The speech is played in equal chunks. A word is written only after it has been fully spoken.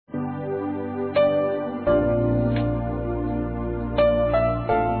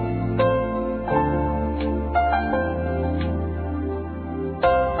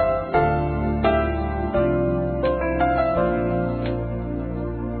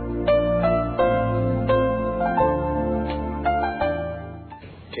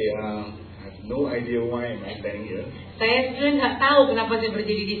am I standing here. Saya sebenarnya nggak tahu kenapa saya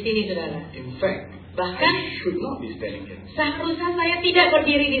berdiri di sini, saudara. In fact, Bahkan I should not be standing here. seharusnya saya tidak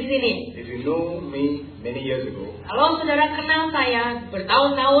berdiri di sini. If you know me many years ago, Kalau saudara kenal saya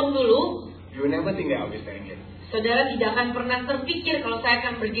bertahun-tahun dulu, you will never think that I'll be standing here. saudara tidak akan pernah terpikir kalau saya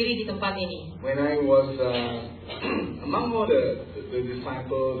akan berdiri di tempat ini. When I was among all the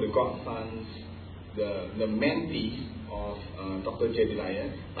disciples, the godsons, the mentees of Dr.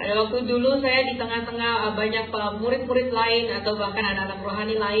 Jedediah, Pada waktu dulu saya di tengah-tengah banyak murid-murid lain atau bahkan anak-anak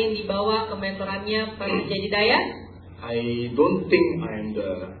rohani lain dibawa ke mentorannya Pak Jedediah. I don't think I'm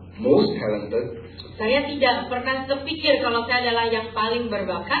the most talented. Saya tidak pernah terpikir kalau saya adalah yang paling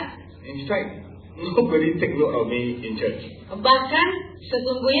berbakat. In fact, nobody take note of me in church. Bahkan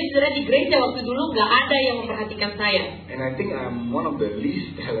sesungguhnya saudara di gereja waktu dulu nggak ada yang memperhatikan saya. And I think I'm one of the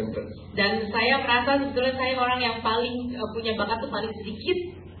least talented. Dan saya merasa sebetulnya saya orang yang paling punya bakat itu paling sedikit.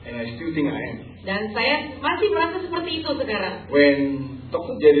 And I still think I am. Dan saya masih merasa seperti itu sekarang. When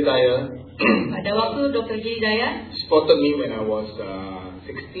Dr. Jedediah Pada waktu Dr. Jedediah spotted me when I was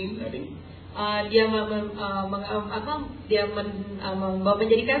 16, I think. Dia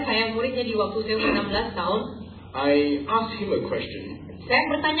menjadikan saya muridnya di waktu saya umur 16 tahun. I asked him a question. Saya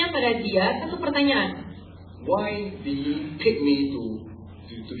bertanya pada dia satu pertanyaan. Why did he pick me to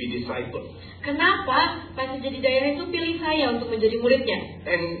be disciple? Kenapa Pastor Jedediah itu pilih saya untuk menjadi muridnya?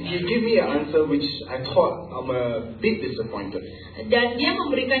 And he gave me an answer which I thought I'm a bit disappointed. Dan dia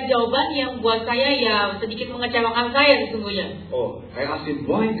memberikan jawaban yang buat saya ya sedikit mengecewakan saya sesungguhnya. Oh, I asked him,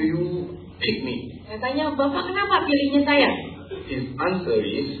 why do you pick me? Saya tanya, Bapak kenapa pilihnya saya? His answer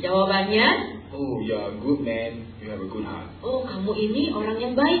is, Jawabannya, oh, you're a good man, you have a good heart. oh kamu ini orang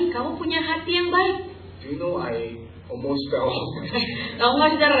yang baik, kamu punya hati yang baik. Do you know I almost fell off? Tahu nggak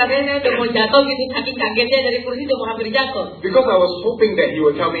saudara, katanya saya udah mau jatuh gitu, saking kagetnya dari kursi udah mau hampir jatuh. Because I was hoping that he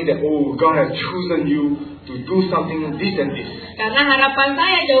would tell me that, oh, God has chosen you to do something this and this. Karena harapan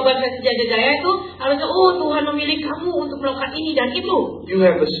saya, jawaban Pastor Jedediah itu harusnya, oh Tuhan memilih kamu untuk melakukan ini dan itu. You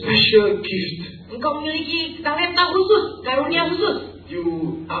have a special gift. Engkau memiliki talenta khusus, karunia khusus. You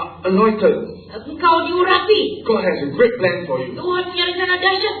are anointed. Engkau diurapi. God has a great plan for you. Tuhan punya rencana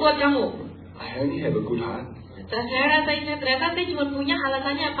dahsyat buat kamu. I only have a good heart. Dan saya rasain, ternyata saya cuma punya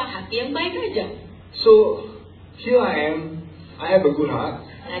alasannya apa? Hati yang baik aja. So, here I am. I have a good heart.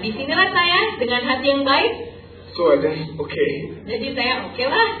 Nah, disinilah saya dengan hati yang baik. So I just, okay. Jadi saya oke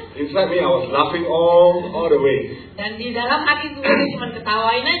lah. Inside me, I was laughing all the way. Dan di dalam hati saya cuma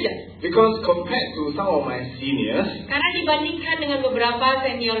ketawain aja. Because compared to some of my seniors, Karena dibandingkan dengan beberapa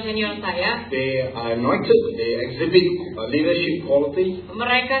senior-senior saya, they are anointed, they exhibit leadership quality.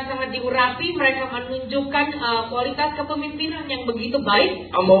 mereka sangat diurapi, mereka menunjukkan kualitas kepemimpinan yang begitu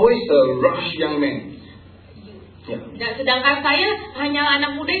baik. I'm always a rush young man. Yeah. Dan sedangkan saya hanya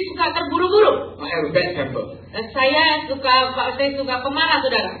anak muda yang suka terburu-buru. I have a bad temper. Dan saya suka pemarah,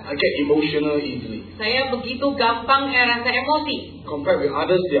 saudara. I get emotional easily. Saya begitu gampang rasa emosi. Compared with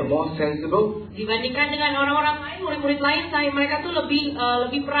others, they are more sensible. Dibandingkan dengan orang-orang lain, murid-murid lain, mereka tuh lebih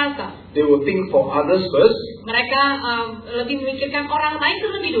perasa. They will think for others first. Mereka lebih memikirkan orang lain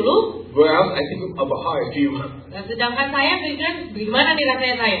terlebih dulu. Whereas I think about how I feel. Dan sedangkan saya pikirkan gimana nih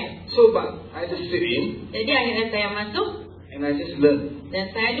rasanya saya. So, but I just sit in Jadi akhirnya saya masuk and I just learn.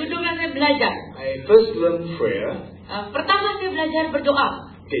 dan saya duduk dan saya belajar. I first learn prayer. Pertama saya belajar berdoa.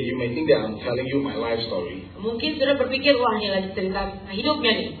 Okay, you may think that I'm telling you my life story. Mungkin sudah berpikir, wah ini lagi cerita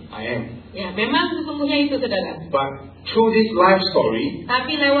hidupnya nih. I am. Ya memang sesungguhnya itu, saudara. But through this life story,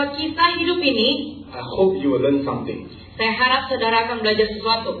 Tapi lewat kisah hidup ini, I hope you will learn something. saya harap saudara akan belajar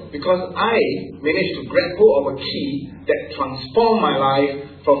sesuatu. Because I managed to grab hold of a key that transformed my life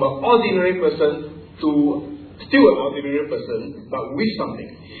from an ordinary person to still an ordinary person, but with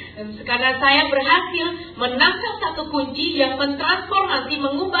something. Karena saya berhasil menangkap satu kunci yang mentransformasi,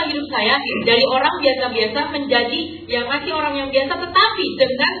 mengubah hidup saya dari orang biasa-biasa menjadi yang masih orang yang biasa, tetapi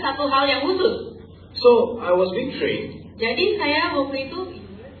dengan satu hal yang khusus. So I was being trained. Jadi saya waktu itu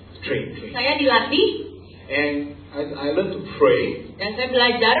Trained. saya dilatih And I learned to pray. dan saya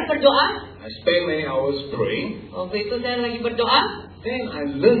belajar berdoa. I spent many hours praying. Waktu itu saya lagi berdoa. Then I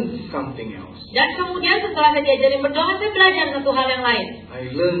learned something else. Dan kemudian setelah saya diajarin berdoa, saya belajar satu hal yang lain. I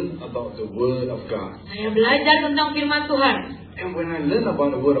learned about the Word of God. Saya belajar tentang firman Tuhan. And when I learned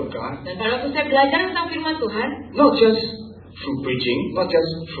about the Word of God, Dan pada waktu saya belajar tentang firman Tuhan, not just through preaching, not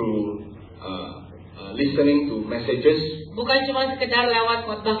just through listening to messages, bukan cuma sekedar lewat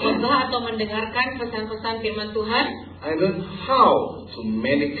khotbah-khotbah atau mendengarkan pesan-pesan firman Tuhan, I learned how to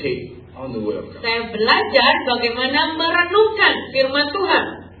meditate on the Word of God. saya belajar bagaimana merenungkan firman Tuhan.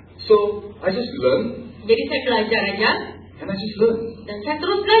 So I just learned, Jadi saya belajar aja, and I just learned. dan saya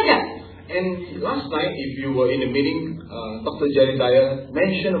terus belajar. And last night, if you were in the meeting, Dr. Jedediah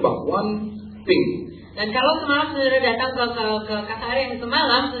mentioned about one thing. Dan kalau semalam saudara datang ke KKR yang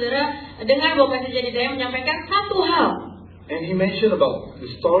semalam, saudara dengar bahwa Pastor Jedediah menyampaikan satu hal. And he mentioned about the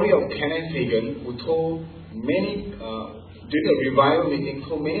story of Kenneth Hagin, who told many, during a revival meeting,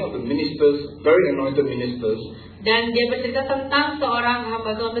 told many of the ministers, very anointed ministers. Dan dia bercerita tentang seorang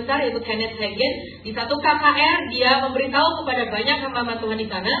hamba Tuhan besar, yaitu Kenneth Hagin. Di satu KKR, dia memberitahu kepada banyak hamba Tuhan di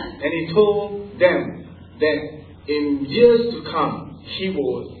sana. And he told them that in years to come, he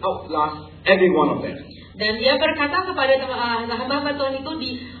will outlast every one of them. Dan dia berkata kepada hamba Tuhan itu di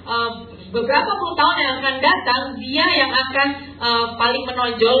beberapa puluh tahun yang akan datang, dia yang akan paling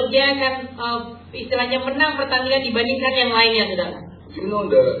menonjol, dia akan istilahnya menang pertandingan dibandingkan yang lainnya, saudara. You know,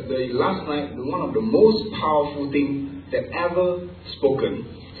 the last night, one of the most powerful thing that ever spoken.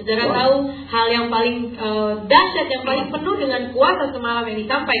 Saudara tahu hal yang paling dahsyat, yang paling penuh dengan kuasa semalam yang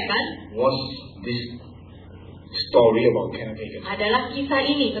disampaikan was this story about Kenneth Hagin. adalah kisah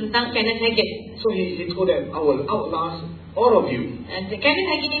ini tentang Kenneth Hagin. So he told them, I will outlast all of you. Dan Kenneth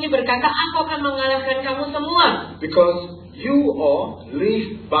Hagin ini berkata, aku akan mengalahkan kamu semua. Because you all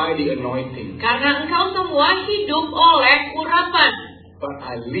live by the anointing. Karena engkau semua hidup oleh urapan. But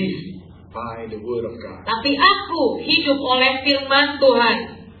I live by the word of God. Tapi aku hidup oleh firman Tuhan.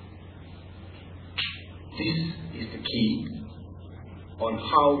 This is the key on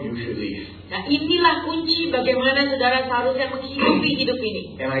how you should live. Nah, inilah kunci bagaimana saudara seharusnya menghidupi hidup ini.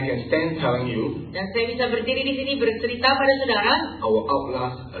 And I can stand telling you, Dan saya bisa berdiri di sini bercerita pada saudara, I will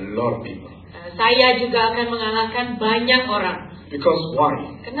outlast a lot of people. Saya juga akan mengalahkan banyak orang. Because why?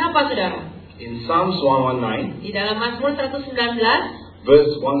 Kenapa, saudara? In Psalms 119, Di dalam Mazmur 119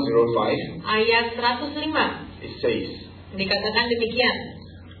 verse 105, ayat 105 it says, dikatakan demikian.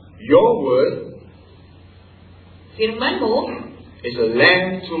 Your word Firman-Mu is a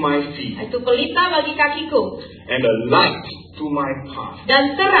lamp to my feet itu pelita bagi kakiku and a light to my path.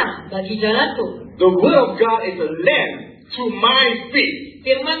 dan terang bagi jalanku. The word of God is a lamp to my feet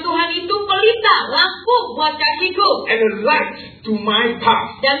Firman Tuhan itu pelita, lampu buat kakiku and a light to my path.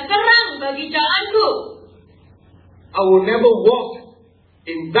 dan terang bagi jalanku. I will never walk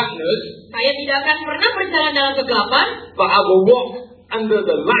in darkness, Saya tidak akan pernah berjalan dalam kegelapan, but I will walk under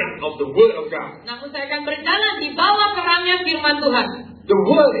the light of the word of God. namun saya akan berjalan di bawah terangnya firman Tuhan. The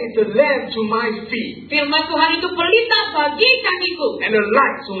word is a lamp to my feet Firman Tuhan itu pelita bagi kakiku and a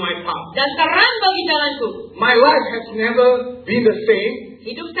light to my path. dan terang bagi jalanku. My life has never been the same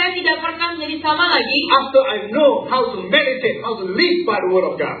Hidup saya tidak pernah menjadi sama lagi after I know how to meditate, how to live by the word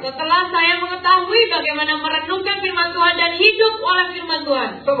of God. setelah saya mengetahui bagaimana merenungkan firman Tuhan dan hidup oleh firman Tuhan.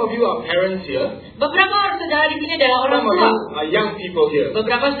 Some of you are parents here. Beberapa orang saudara di sini adalah orang Some of tua. you are young people here.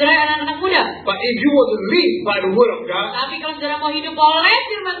 Beberapa saudara anak-anak muda. But if you were to live by the word of God, Tapi kalau saudara mau hidup oleh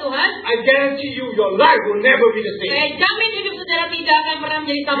firman Tuhan, I guarantee you your life will never be the saya same. jamin hidup saudara tidak akan pernah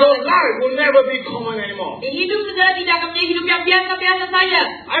menjadi sama Your lagi. life will never be common anymore. Hidup saudara tidak akan menjadi hidup yang biasa-biasa saja.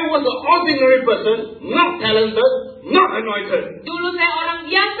 I was an ordinary person, not talented, not anointed. Dulu saya orang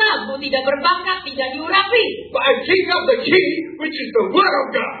biasa, tidak berbakat, tidak diurapi. But I picked up the key, which is the word of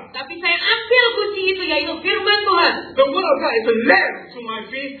God. Tapi saya ambil kunci itu, yaitu firman Tuhan. The word of God is a lamp to my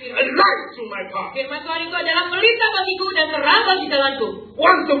feet, a light to my path. Firman Tuhan itu adalah pelita bagiku dan terang bagi jalanku.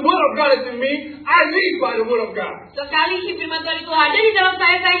 Once the word of God is in me, I live by the word of God. Sekali firman Tuhan itu ada di dalam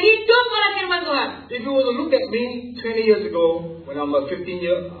saya hidup oleh firman Tuhan. If you were to look at me 20 years ago, when I'm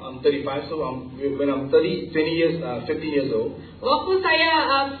 35, so when I'm 20 years, 15 years old, Waktu saya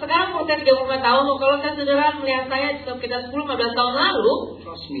sekarang umur saya 35 tahun, kalau saya saudara melihat saya sekitar 10-15 tahun lalu,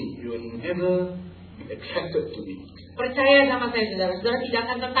 trust me, you will never be attracted to me. percaya sama saya saudara, saudara tidak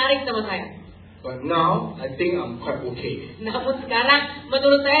akan tertarik sama saya. But now, I think I'm quite okay. Namun sekarang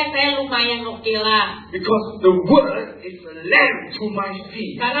menurut saya lumayan oke lah. Because the word is a lamp to my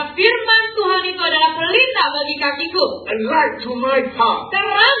feet, Karena firman Tuhan itu adalah pelita bagi kakiku, a light to my path.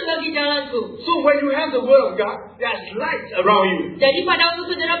 terang bagi jalanku. So when you have the word of God, there's light around you. Jadi pada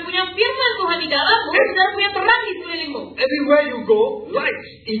waktu saudara punya firman Tuhan di dalammu, saudara punya terang di sekelilingmu. Everywhere you go, light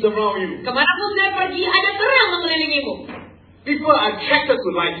is around you. Kemanapun saudara pergi, ada terang mengelilingimu. People are attracted to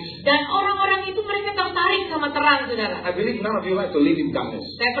light. Dan orang-orang itu mereka tertarik sama terang, saudara. I believe none of you like to live in darkness.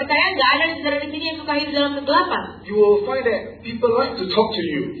 Saya percaya nggak ada saudara di sini yang suka hidup dalam kegelapan. You will find that people like to talk to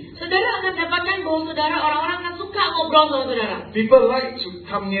you. Saudara akan dapatkan bahwa saudara orang-orang akan suka ngobrol sama saudara. People like to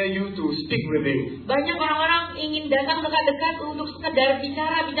come near you to speak with you. Banyak orang-orang ingin datang dekat-dekat untuk sekedar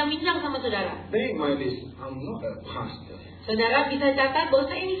bicara, bincang-bincang sama saudara. Bear in mind this, I'm not a pastor. Saudara bisa catat bahwa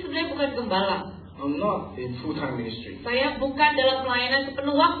saya ini sebenarnya bukan gembala. I'm not in full-time ministry. Saya bukan dalam pelayanan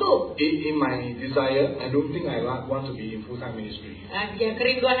sepenuh waktu. In my desire, I don't think I want to be in full-time ministry. Ya,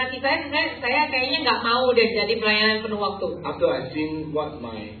 kerinduan hati saya kayaknya nggak mau deh jadi pelayanan penuh waktu. After I've seen what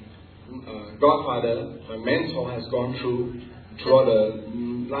my godfather, my mentor has gone throughout the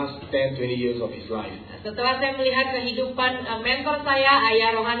last 10-20 years of his life. Setelah saya melihat kehidupan mentor saya,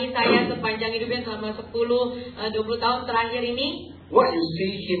 ayah rohani saya sepanjang hidupnya selama 10-20 tahun terakhir ini. What you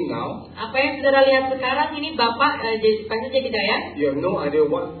see him now, apa yang saudara lihat sekarang ini Bapak pasti jadi daya. You have no idea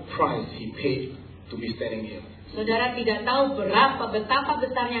what price he paid to be standing here. Saudara tidak tahu betapa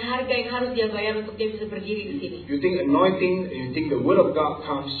besarnya harga yang harus dia bayar untuk dia bisa berdiri di sini. You think anointing, you think the word of God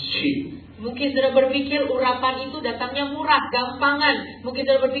comes cheap. Mungkin saudara berpikir urapan itu datangnya murah, gampangan. Mungkin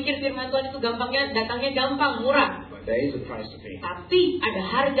saudara berpikir firman Tuhan itu datangnya gampang, murah. But there is a price to pay. Tapi ada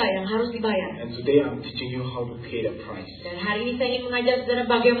harga yang harus dibayar. And today I'm teaching you how to pay that price. Dan hari ini saya ingin mengajar saudara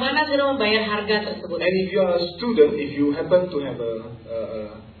bagaimana saudara membayar harga tersebut. And if you are a student, if you happen to have a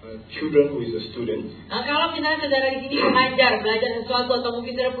children who is a student. Nah, kalau misalnya saudara di sini belajar sesuatu atau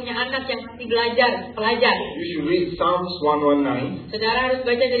mungkin saudara punya anak yang masih pelajar. You should read Psalms 119. Saudara harus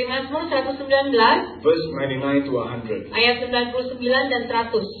baca dari Mazmur 119. Verse 99 to 100. Ayat 99 dan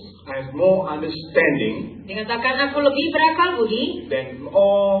 100. I have more understanding. Dikatakan aku lebih berakal budi than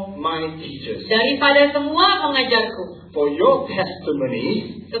all my teachers. Daripada semua pengajarku. For your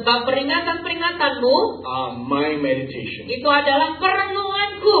testimony. Sebab peringatan-peringatanmu are my meditation. Itu adalah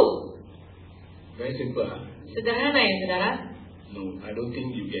perenunganku. Very simple. Huh? Sederhana ya saudara? No, I don't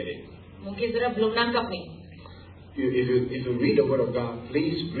think you get it. Mungkin saudara belum nangkap nih. If you read the word of God,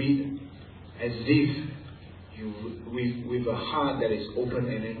 please read as if with a heart that is open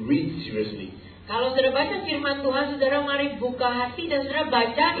and then read seriously. Kalau saudara baca firman Tuhan, saudara mari buka hati dan saudara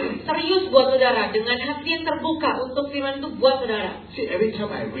baca serius buat saudara dengan hati yang terbuka untuk firman itu buat saudara. See, every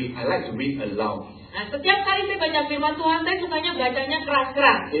time I read, I like to read aloud. Nah, setiap kali saya baca firman Tuhan, saya sukanya bacanya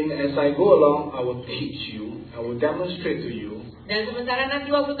keras-keras. As I go along, I will teach you, I will demonstrate to you. Dan sementara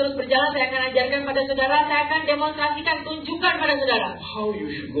nanti waktu terus berjalan, saya akan ajarkan pada saudara, saya akan demonstrasikan, tunjukkan pada saudara. How you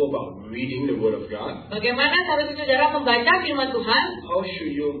should go about reading the Word of God. Bagaimana seharusnya saudara membaca firman Tuhan. How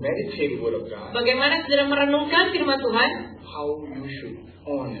should you meditate the Word of God. Bagaimana saudara merenungkan firman Tuhan. How you should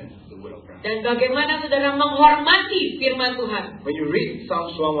honor the Word of God. Dan bagaimana saudara menghormati firman Tuhan. When you read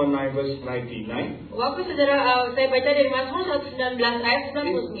Psalms 119 verse 99. Waktu saudara saya baca dari Mazmur 119 ayat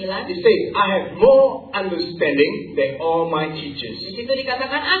 99. It says, I have more understanding than all my teachers. Di situ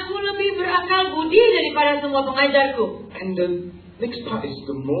dikatakan aku lebih berakal budi daripada semua pengajarku. And the next part is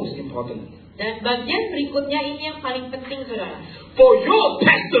the most important. Dan bagian berikutnya ini yang paling penting saudara. For your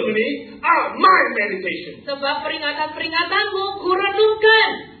testimony are my meditation. Sebab peringatan-peringatanmu kurenungkan.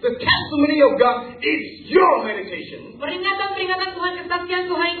 The testimony of God is your meditation. Peringatan-peringatan Tuhan, kesaksian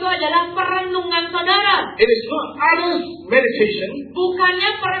Tuhan itu adalah perenungan saudara. It is not others' meditation. Bukannya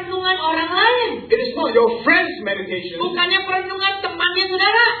perenungan orang lain. It is not your friend's meditation. Bukannya perenungan temannya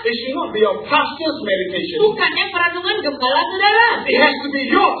saudara. It should not be your pastor's meditation. Bukannya perenungan gembala saudara. It has to be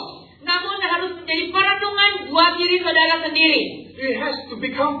yours. Namun harus menjadi perenungan buat diri saudara sendiri. It has to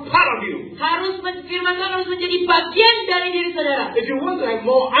become part of you. Firman Tuhan harus menjadi bagian dari diri saudara. If you want to have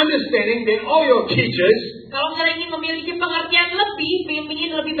more understanding than all your teachers, kalau saudara ingin memiliki pengertian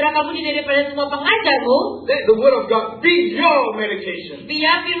ingin lebih berakal budi daripada semua pengajarmu, let the Word of God be your meditation.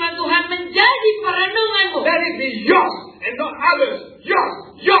 Biar firman Tuhan menjadi perenunganmu. Let it be yours and not others.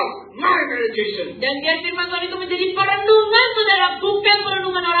 Yours, my meditation. Dan biar firman Tuhan itu menjadi perenungan saudara, bukan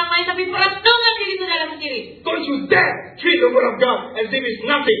perenungan orang lain, tapi perenungan diri saudara sendiri. Don't you dare treat the Word of God as if it's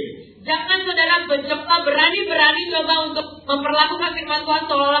nothing. Jangan saudara berani coba untuk memperlakukan firman Tuhan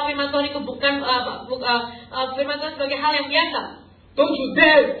seolah-olah firman Tuhan itu bukan firman Tuhan sebagai hal yang biasa. Don't you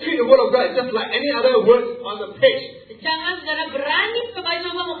dare treat the Word of God just like any other word on the page. Jangan saudara berani coba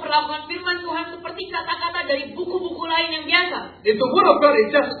memperlakukan firman Tuhan seperti kata-kata dari buku-buku lain yang biasa. If the Word of God is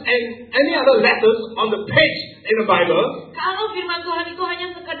just any other letters on the page in the Bible, kalau firman Tuhan itu hanya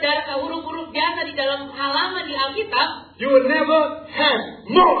sekedar huruf-huruf biasa di dalam halaman di Alkitab, you will never have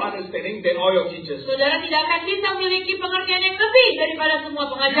more understanding than all your teachers. Saudara tidak akan bisa memiliki pengertian yang lebih daripada semua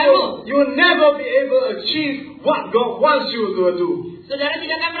pengajarmu. You will never be able to achieve what God wants you to do. Saudara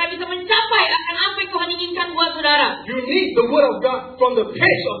tidak akan pernah bisa mencapai akan apa yang Tuhan inginkan buat saudara. You need the Word of God from the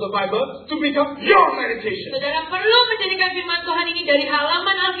page of the Bible to become your meditation. Saudara perlu menjadikan firman Tuhan ini dari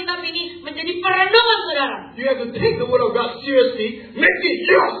halaman Alkitab ini menjadi perenungan saudara. You have to take the Word of God seriously, make it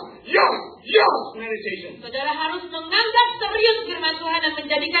yours meditation. Saudara harus menganggap serius firman Tuhan dan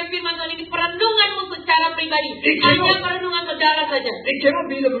menjadikan firman Tuhan ini perenunganmu secara pribadi. Hanya perenungan saudara saja. It cannot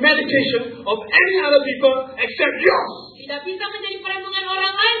be the meditation of any other people except yours. Tidak bisa menjadi perenungan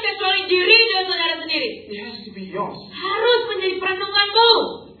orang lain kecuali diri dan saudara sendiri. It has to be yours. Harus menjadi perenunganmu.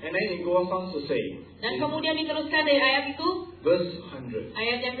 And then it goes on to say, Dan kemudian diteruskan dari ayat itu, verse 100,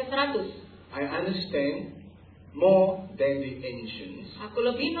 ayat yang ke-100. I understand more than the ancients Aku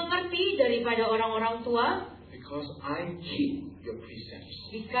lebih mengerti daripada orang-orang tua, because I keep your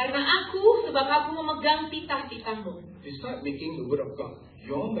precepts. karena sebab aku memegang titah-titahmu. Besides making the word of God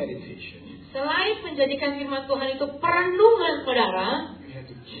your meditation, Selain menjadikan firman Tuhan itu perenungan saudara, you have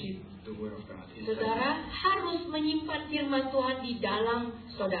to keep the word of God inside you. saudara harus menyimpan firman Tuhan di dalam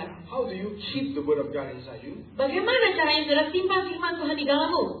saudara. How do you keep the word of God inside you? Bagaimana caranya saudara simpan firman Tuhan di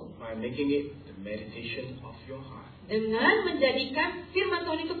dalammu? By making it the meditation of your heart. Dengan menjadikan firman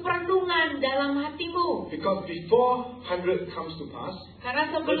Tuhan itu perenungan dalam hatimu. Because before 100 comes to pass,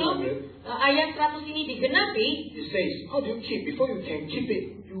 Karena sebelum ayat 100 ini digenapi, it says, how do you keep? Before you can keep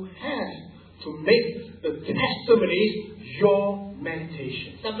it, you have to make the testimonies your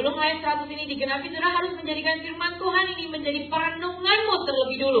meditation. sebelum ayat 100 ini digenapi, saudara harus menjadikan firman Tuhan ini menjadi perenunganmu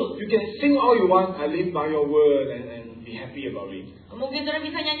terlebih dulu. You can sing all you want, I live by your word, and be happy about it. Mungkin saudara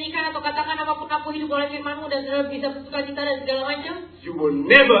bisa nyanyikan atau katakan apapun aku hidup oleh firman-Mu dan saudara bisa suka cita dan segala macam. You will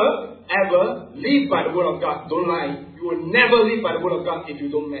never, ever live by the word of God. Don't lie. You will never live by the word of God if you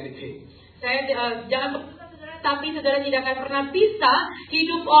don't meditate. Saya jangan berkata saudara, tapi saudara tidak akan pernah bisa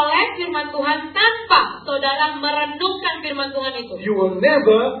hidup oleh firman Tuhan tanpa saudara merenungkan firman Tuhan itu. You will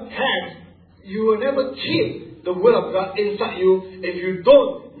never keep the word of God inside you if you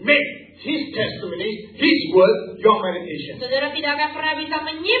don't make His testimony, His word, your meditation. Saudara tidak akan pernah bisa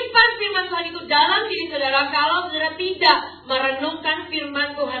menyimpan firman Tuhan itu dalam diri saudara kalau saudara tidak merenungkan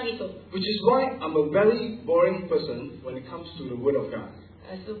firman Tuhan itu. Which is why I'm a very boring person when it comes to the word of God.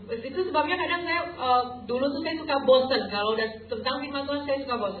 Itu sebabnya kadang saya dulu tuh saya suka bosan kalau udah tentang firman Tuhan saya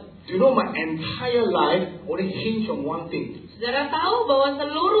suka bosan. Do you know my entire life only hinge on one thing? Saudara tahu bahwa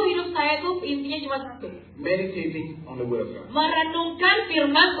seluruh hidup saya itu intinya cuma satu. Meditating on the word of God. Merenungkan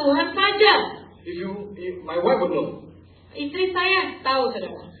firman Tuhan saja. If my wife would know Istri saya tahu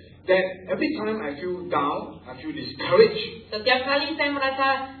saudara. that every time I feel down, I feel discouraged, Setiap kali saya merasa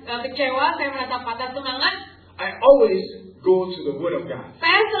kecewa, saya merasa patah semangat, I always go to the word of God.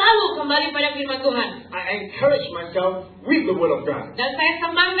 saya selalu kembali pada firman Tuhan. I encourage myself with the word of God. Dan saya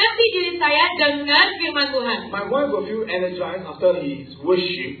semangati diri saya dengan firman Tuhan. My wife will feel energized after his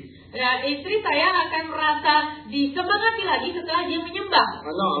worship. Ya, istri saya akan merasa disemangati lagi setelah dia menyembah.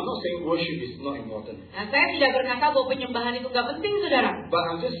 No, I'm not saying worship is not important. Nah, saya tidak berkata bahwa penyembahan itu gak penting, saudara. But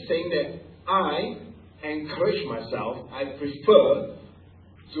I'm just saying that I encourage myself. I prefer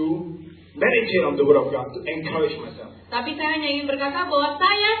to meditate on the word of God, to encourage myself. Tapi saya hanya ingin berkata bahwa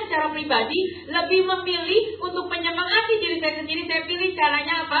saya secara pribadi lebih memilih untuk menyemangati diri saya sendiri. Saya pilih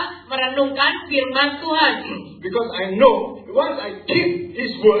caranya apa? Merenungkan firman Tuhan. Because I know once I keep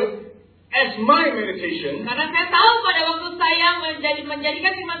His word as my meditation, Karena saya tahu pada waktu saya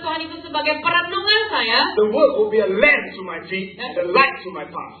menjadikan firman Tuhan itu sebagai perenungan saya, the word will be a lamp to my feet and a light to my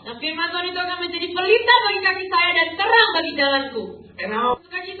path. nah, firman Tuhan itu akan menjadi pelita bagi kaki saya dan terang bagi jalanku. And now,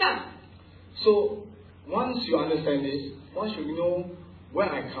 Sukacita. so once you understand this, once you know where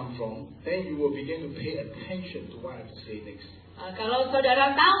I come from, then you will begin to pay attention to what I have to say next. Kalau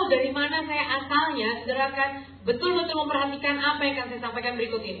saudara tahu dari mana saya asalnya, saudara akan betul-betul memperhatikan apa yang akan saya sampaikan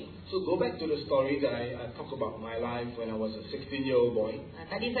berikut ini. So go back to the story that I talked about my life when I was a 16-year-old boy. Nah,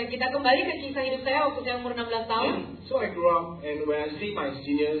 tadi kita kembali ke kisah hidup saya waktu saya umur 16 tahun. So I grew up, and when I see my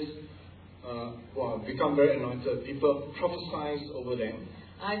seniors become very anointed, people prophesize over them.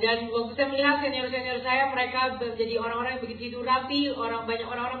 Dan waktu saya melihat senior-senior saya, mereka menjadi orang-orang yang begitu hidup rapi, banyak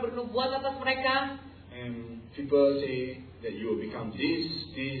orang-orang bernubuat atas mereka. And people say that you will become this,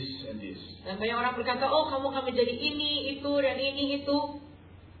 and this. Dan banyak orang berkata, oh kamu akan menjadi ini, itu, dan ini, itu.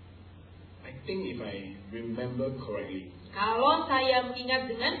 I think if I remember correctly, Kalau saya mengingat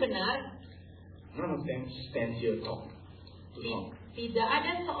dengan benar, none of them stand here to talk. tidak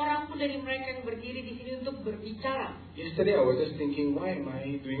ada seorang pun dari mereka yang berdiri di sini untuk berbicara. Yesterday I was just thinking, why am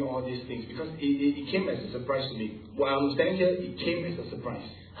I doing all these things? Because it came as a surprise to me. While I'm standing here, it came as a surprise.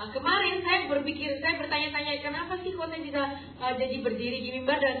 Kemarin saya bertanya-tanya, kenapa sih kok saya bisa jadi berdiri di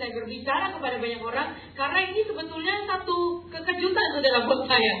mimbar dan saya berbicara kepada banyak orang? Karena ini sebetulnya satu kekejutan saudara buat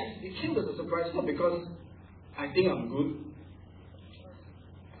saya. It came as a surprise not because I think I'm good.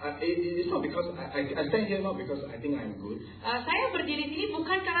 It's not because I stand here not because I think I'm good. Saya berdiri di sini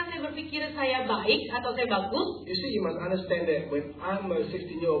bukan karena saya berpikir saya baik atau saya bagus. You see, you must understand that when I'm a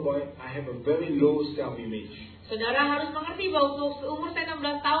 16-year-old boy, I have a very low self-image. Saudara harus mengerti bahwa waktu umur saya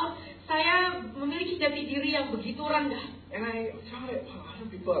 16 tahun, saya memiliki jati diri yang begitu rendah. And I felt that other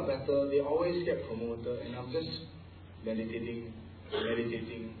people are better. They always get promoted, and I'm just meditating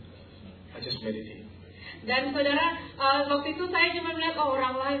meditating. I just meditate. Dan saudara, waktu itu saya cuma melihat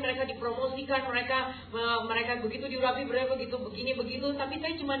orang lain mereka dipromosikan, mereka begitu diurapi, mereka begini begitu, tapi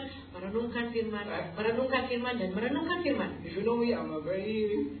saya cuma merenungkan firman dan merenungkan firman. If you know me, I'm a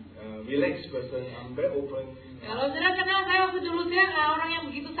very relaxed person. I'm very open. Kalau saudara kenal saya waktu dulu, saya orang yang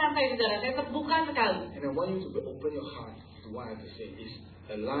begitu santai, saudara. Saya terbuka sekali. And I want you to open your heart to what I have to say. It's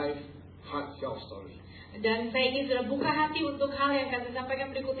a live, heartfelt story. Dan saya ingin saudara buka hati untuk hal yang akan saya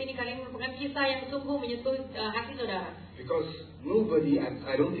sampaikan berikut ini, karena ini merupakan kisah yang sungguh menyentuh hati saudara. Because nobody,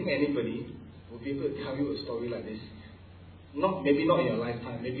 I don't think anybody will be able to tell you a story like this. Maybe not in your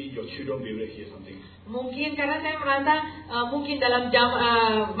lifetime. Maybe your children will be able to hear something. Mungkin karena saya merasa mungkin dalam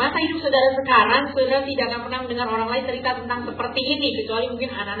masa hidup saudara sekarang, saudara tidak akan pernah mendengar orang lain cerita tentang seperti ini, kecuali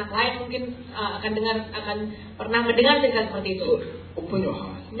mungkin anak-anak lain mungkin akan pernah mendengar cerita seperti itu. So, open your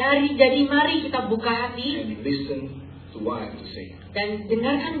heart. Mari kita buka hati and listen to what I have to say. Dan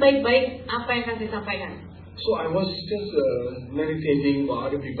dengarkan baik-baik apa yang akan saya sampaikan. So I was just meditating while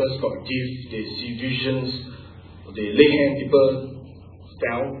other people got gifts, they see visions, they lay hands, people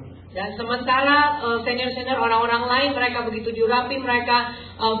fell. Dan sementara senior-senior orang-orang lain mereka begitu diurapi, mereka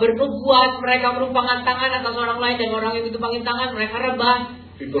bernubuat, mereka menumpangkan tangan atas orang lain, dan orang yang ditumpangin tangan mereka rebah.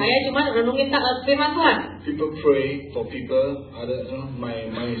 Saya cuma renungin firman Tuhan. People pray for people,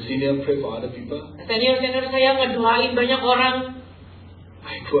 my senior pray for other people. Senior saya ngedoain banyak orang.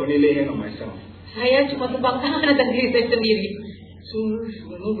 I could only lay hand on myself. Saya cuma tumpang tangan atas diri saya sendiri. So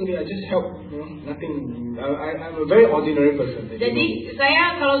nobody, I just help, nothing. I'm a very ordinary person. Jadi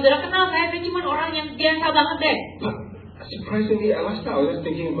saya, kalau sudah kenal saya cuma orang yang biasa banget deh. But surprisingly, last night I was just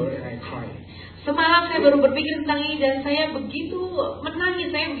thinking about it and I cried. Semalam saya baru berpikir tentang ini dan saya begitu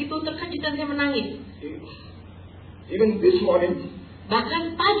menangis, saya begitu terkejut dan saya menangis. Even this morning. Bahkan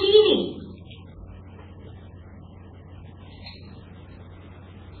pagi ini.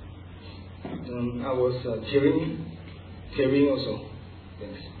 I was tearing also.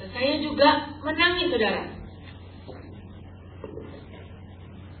 Thanks. Saya juga menangis, saudara.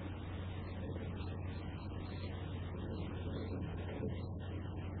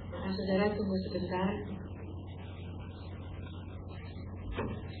 Saudara tunggu sebentar.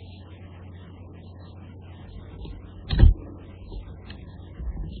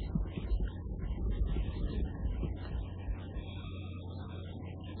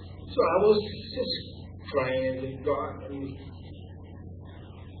 So I was just crying. God,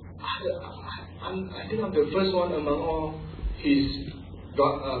 I think I'm the first one among all his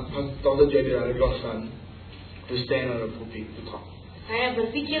Dr. J.D. Godson to stand on the pulpit to talk. Saya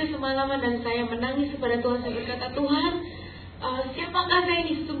berpikir semalaman dan saya menangis kepada Tuhan. Saya berkata, Tuhan, siapakah saya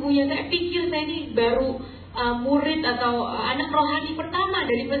ini sesungguhnya? Saya pikir saya ini baru murid atau anak rohani pertama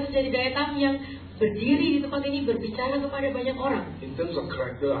dari Pastor J.D. Dayatami yang berdiri di tempat ini berbicara kepada banyak orang. In terms of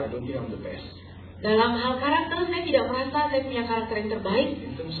character, I don't think I'm the best. Dalam hal karakter, saya tidak merasa saya punya karakter yang terbaik.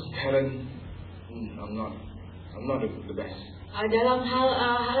 In terms of talent, I'm not the best. Dalam hal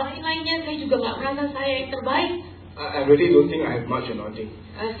lainnya, saya juga nggak merasa saya yang terbaik. I really don't think I have much anointing.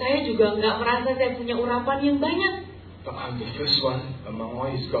 Saya juga nggak merasa saya punya urapan yang banyak. But I'm the first one among all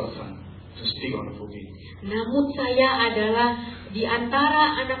his godson to speak on the pulpit. Namun saya adalah di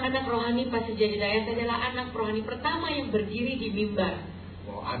antara anak-anak rohani Pastor J.D. Dayat, saya adalah anak rohani pertama yang berdiri di mimbar.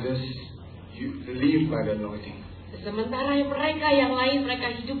 While others live by the anointing. Sementara mereka yang lain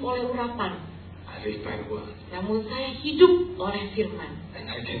mereka hidup oleh urapan. I live by the word. Namun saya hidup oleh firman. And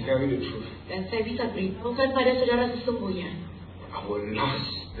I can tell you the truth. Dan saya bisa beritahukan pada saudara sesungguhnya. I will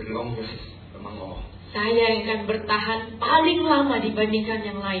last the longest among all. Saya yang akan bertahan paling lama dibandingkan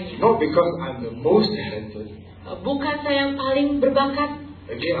yang lainnya. Not because I'm the most talented. Bukan saya yang paling berbakat.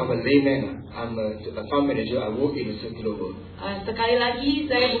 Again, I'm a layman. I'm a farm manager. I work in a secular world. Sekali lagi,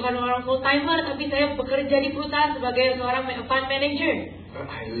 saya bukan orang full timer, tapi saya bekerja di perusahaan sebagai seorang fund manager.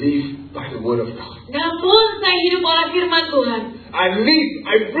 But I live by the word of God. Namun saya hidup oleh firman Tuhan. I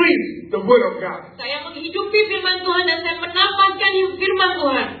breathe the word of God. Saya menghidupi firman Tuhan dan saya menapaskan firman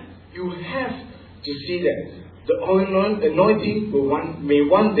Tuhan. You have to see that the anointing may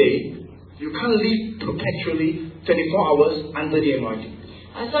one day, you can't live perpetually 24 hours under the anointing.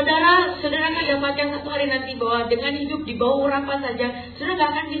 Saudara akan dapatkan satu hari nanti bahwa dengan hidup di bawah urapan saja, saudara gak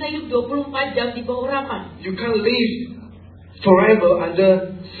akan bisa hidup 24 jam di bawah urapan. You can't live forever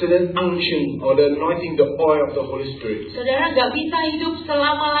under certain unction or the anointing, the oil of the Holy Spirit. Saudara gak bisa hidup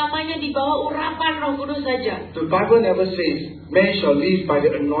selama-lamanya di bawah urapan Roh Kudus saja. The Bible never says, man shall live by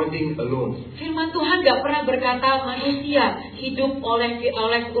the anointing alone. Firman Tuhan gak pernah berkata manusia hidup oleh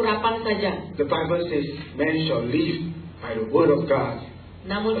urapan saja. The Bible says, man shall live by the word of God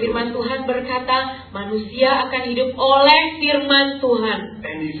Namun firman Tuhan berkata, manusia akan hidup oleh firman Tuhan.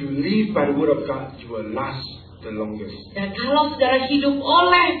 And if you live by the word of God, you will last the longest. Dan kalau saudara hidup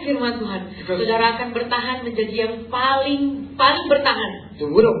oleh firman Tuhan, saudara akan bertahan menjadi yang paling bertahan. The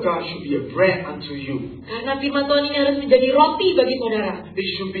word of God should be a bread unto you. Karena firman Tuhan ini harus menjadi roti bagi saudara. It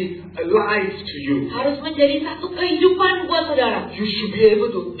should be alive to you. Harus menjadi satu kehidupan buat saudara. You should be able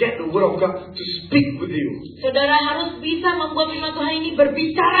to get the word of God to speak with you. Saudara harus bisa membuat firman Tuhan ini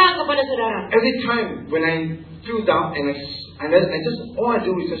berbicara kepada saudara. Every time when I feel down and I just all I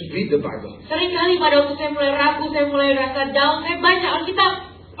do is just read the Bible. Seringkali pada waktu saya mulai ragu, saya mulai rasa down, saya baca Alkitab.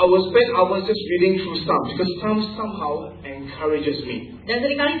 I will spend hours just reading through Psalms because Psalms somehow encourages me. Dan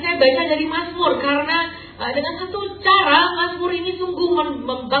seringkali saya baca dari Mazmur karena dengan satu cara Mazmur ini sungguh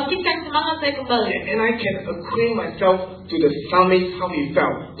membangkitkan semangat saya kembali. And I can acquaint myself to the psalmist how he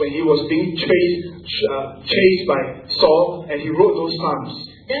felt when he was being chased by Saul and he wrote those psalms.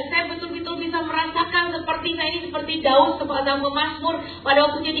 Dan saya betul-betul bisa merasakan seperti Daud sebagai pemazmur pada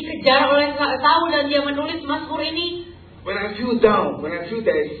waktu dia dikejar oleh Saul dan dia menulis Mazmur ini. When I feel down, when I feel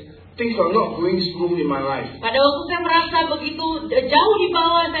that things are not going smooth in my life. Pada waktu saya merasa begitu jauh di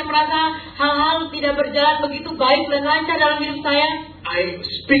bawah, saya merasa hal-hal tidak berjalan begitu baik dan lancar dalam hidup saya. I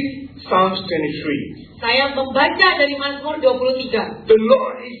speak Psalms 23. Saya membaca dari Mazmur 23. The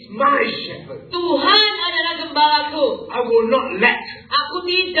Lord is my shepherd. Tuhan adalah gembalaku. I will not lack. Aku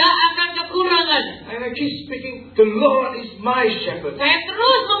tidak akan kekurangan. And I keep speaking, the Lord is my shepherd. Saya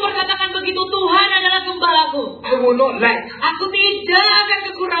terus memperkatakan begitu, Tuhan adalah gembalaku. I will not lack. Aku tidak akan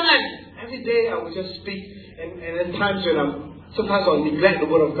kekurangan. Every day I will just speak, and at times when sometimes I'll neglect the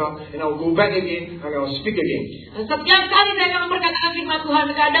word of God, and I'll go back again, and I'll speak again. Setiap kali saya akan memperkatakan firman Tuhan,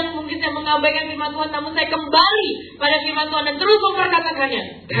 kadang mungkin saya mengabaikan firman Tuhan, namun saya kembali pada firman Tuhan dan terus memperkatakannya.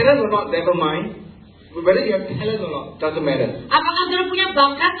 Talent or not, never mind. Whether you have talent or not, doesn't matter. Apakah saudara punya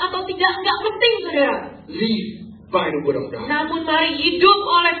bakat atau tidak, enggak penting saudara. Live by the word of God. Namun mari hidup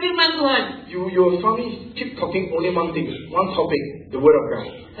oleh firman Tuhan. Your family keep talking only one thing, one topic, the word of God.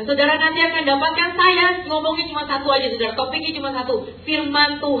 Dan saudara nanti akan dapatkan saya ngomongin cuma satu aja saudara, topiknya cuma satu,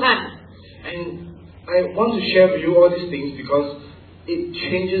 firman Tuhan. And I want to share with you all these things because it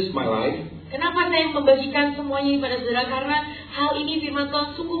changes my life. Kenapa saya membagikan semuanya pada saudara? Karena hal ini firman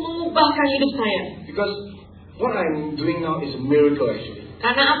Tuhan sungguh mengubahkan hidup saya. Because what I'm doing now is a miracle actually.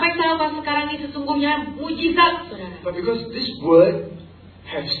 Karena apa yang saya lakukan sekarang ini sesungguhnya mujizat, saudara. But because this word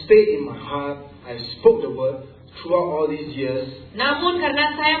has stayed in my heart, I spoke the word throughout all these years. Namun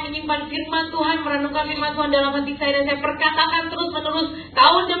karena saya menyimpan firman Tuhan, merenungkan firman Tuhan dalam hati saya dan saya perkatakan terus-menerus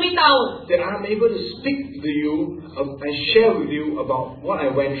tahun demi tahun, That I'm able to speak to you and share with you about what I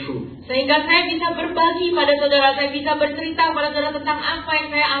went through. sehingga saya bisa berbagi pada saudara, saya bisa bercerita pada saudara tentang apa yang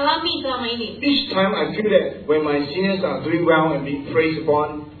saya alami selama ini. Each time I feel that when my seniors are doing well and being praised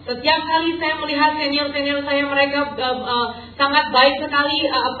upon, Setiap kali saya melihat senior-senior saya, mereka sangat baik sekali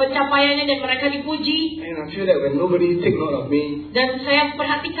pencapaiannya dan mereka dipuji. and I feel that when nobody take note of me, Dan saya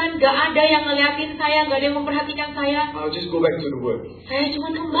perhatikan gak ada yang ngeliatin saya, gak ada yang memperhatikan saya. I'll just go back to the word. Saya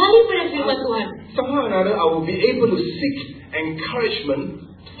cuma kembali pada firman Tuhan. Somehow or another, I will be able to seek encouragement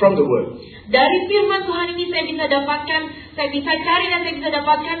from the word. Dari firman Tuhan ini saya bisa dapatkan, saya bisa cari dan saya bisa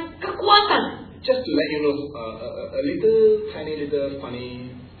dapatkan kekuatan. Just to let you know, a little tiny little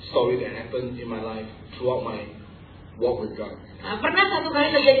funny story that happened in my life throughout my walk with God. Nah, pernah satu kali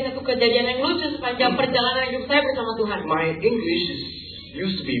terjadi satu kejadian yang lucu sepanjang perjalanan hidup saya bersama Tuhan. My English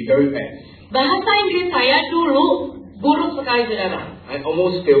used to be very bad. Bahasa Inggris saya dulu buruk sekali, saudara. I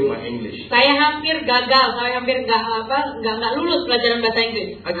almost failed my English. Saya hampir gagal, saya hampir nggak lulus pelajaran bahasa Inggris.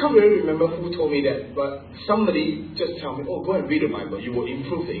 I can't really remember who told me that, but somebody just tell me, "Oh, go and read the Bible. You will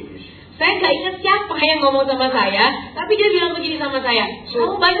improve the English." Saya nggak ingat siapa yang ngomong sama saya, tapi dia bilang begini sama saya,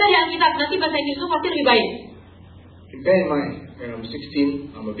 kamu baca ya Alkitab, nanti bahasa Inggrismu pasti lebih baik. Bear in mind, when I'm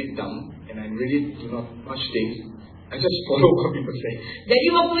 16, I'm a bit dumb, and I really do not much things. I just follow what people say. Jadi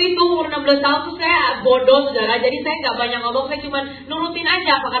waktu itu umur 16 tahun tuh saya bodoh, saudara. Jadi saya nggak banyak ngomong, saya cuma nurutin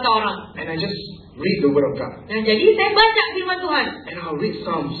aja apa kata orang. And I just read the Word of God. Nah jadi saya baca firman Tuhan. And I'll read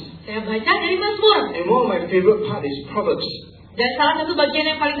Psalms. Saya baca dari Mazmur. And one of my favorite part is Proverbs. Dan salah satu bagian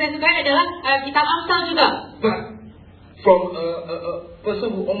yang paling saya sukai adalah kitab Amsal juga. But from a person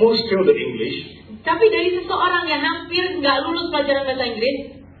who almost failed the English, Tapi dari seseorang yang hampir nggak lulus pelajaran bahasa Inggris,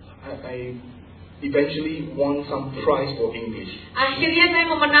 I eventually won some prize for English. akhirnya saya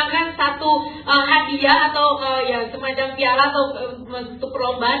memenangkan satu hadiah atau ya semacam piala atau untuk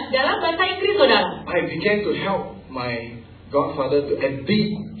perlombaan dalam bahasa Inggris, saudara. I began to help my godfather to edit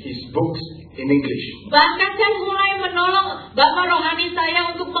his books in English. Bahkan saya mulai menolong bapak rohani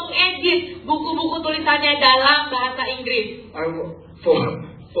saya untuk mengedit buku-buku tulisannya dalam bahasa Inggris.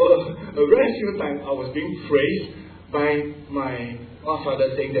 for a very few times, I was being praised by my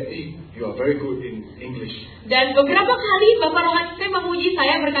father saying that, hey, you are very good in English. Dan beberapa kali Bapak rohani saya memuji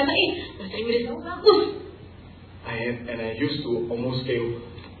saya berkata, bahasa Inggris kamu bagus. And I used to almost fail.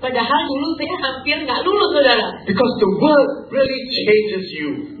 Padahal dulu saya hampir nggak lulus, saudara. Because the word really changes you.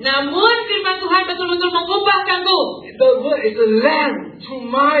 Namun firman Tuhan betul-betul mengubahkanku. The word is a lamp to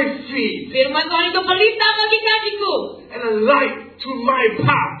my feet. Firman Tuhan itu pelita bagi kakiku. And a light to my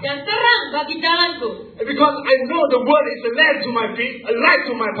path. Dan terang bagi jalanku. And because I know the word is a lamp to my feet, a light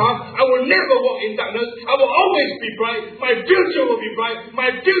to my path, I will never walk in darkness. I will always be bright. My future will be bright.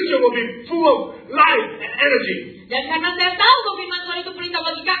 My future will be full of life and energy. Dan karena saya tahu bahwa firman Tuhan itu pelita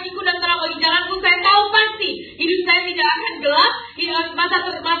bagi kakiku dan terang bagi jalanku, saya tahu pasti hidup saya tidak akan gelap. Masa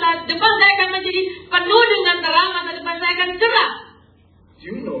depan saya akan menjadi penuh dengan terang. Masa depan saya akan cerah. Do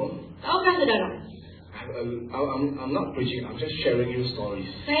you know? Tahukah saudara? I'm not preaching. I'm just sharing you stories.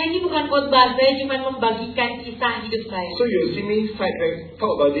 Saya ini bukan khotbah, saya cuma membagikan kisah hidup saya. So you see me sidetrack,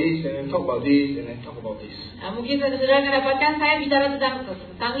 talk about this, and then talk about this, and then talk about this. Nah, mungkin saudara akan dapatkan saya bicara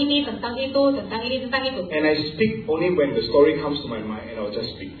tentang ini, tentang itu, tentang ini, tentang itu. And I speak only when the story comes to my mind, and I'll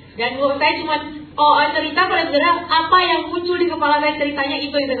just speak. Dan saya cuma cerita pada saudara apa yang muncul di kepala saya, ceritanya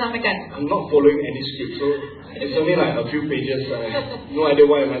itu yang saya sampaikan. I'm not following any script, so it's only like a few pages. No idea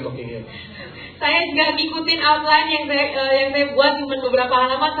why am I talking here. Saya nggak ngikutin outline yang saya buat cuma beberapa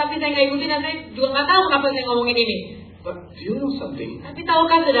halaman, tapi saya nggak ikutin dan saya juga nggak tahu kenapa saya ngomongin ini. But do you know something? Tapi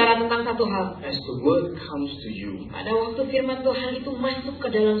tahukah saudara tentang satu hal? As the word comes to you, pada waktu firman Tuhan itu masuk ke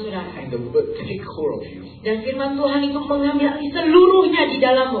dalam saudara, and the word take hold of you, dan firman Tuhan itu mengambil seluruhnya di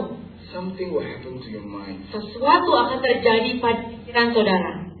dalammu, something will happen to your mind. Sesuatu akan terjadi pada pikiran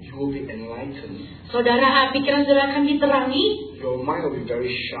saudara. You will be enlightened. Saudara, pikiran saudara akan diterangi. Your mind will be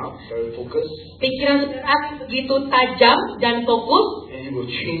very sharp, very focused. Pikiran saudara akan begitu tajam dan fokus. And it will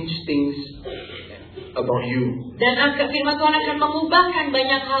change things about you. Dan firman Tuhan akan mengubahkan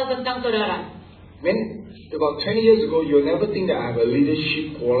banyak hal tentang saudara. Man, about 20 years ago, you'll never think that I have a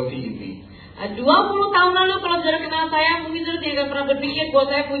leadership quality in me. 20 tahun lalu kalau saudara kenal saya, mungkin saudara tidak pernah berpikir bahwa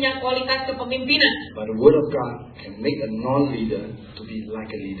saya punya kualitas kepemimpinan. But the word of God can make a non-leader to be like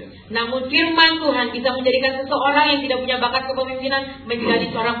a leader. Namun firman Tuhan bisa menjadikan seseorang yang tidak punya bakat kepemimpinan menjadi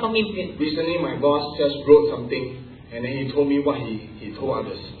seorang pemimpin. Recently, my boss just wrote something, and then he told me what he told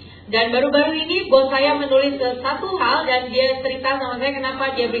others. Dan baru-baru ini bos saya menulis satu hal dan dia cerita sama saya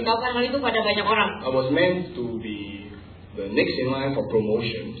kenapa dia beritahukan hal itu pada banyak orang. I was meant to be the next in line for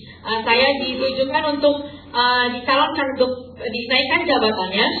promotion. Saya ditujukan untuk dicalonkan untuk dinaikkan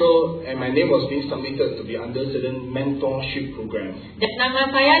jabatannya. So, and my name was being submitted to be under certain mentorship program. Dan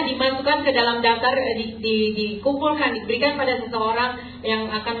nama saya dimasukkan ke dalam daftar, dikumpulkan, diberikan pada seseorang yang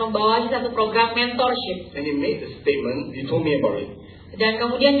akan membawahi satu program mentorship. And he made a statement. He told me about it. Dan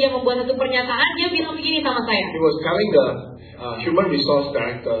kemudian dia membuat satu pernyataan. Dia bilang begini sama saya. He was telling the human resource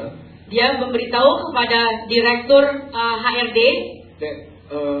director. Dia memberitahu kepada direktur HRD That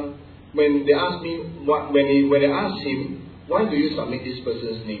when they asked me when they asked him, why do you submit this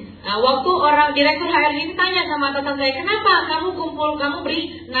person's name? Nah, waktu orang direktur HRD ini tanya sama atasan saya, kenapa kamu beri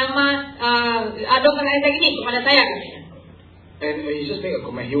nama Dr. Isaac ini kepada saya? And he just made a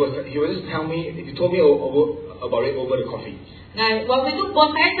comment. He was just telling me. He told me about it over the coffee. Nah, waktu itu bos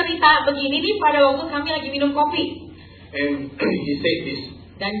saya cerita begini nih pada waktu kami lagi minum kopi. And he said this.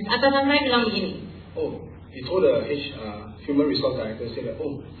 Dan atasan saya bilang begini. Oh, he told the human resource director, said that,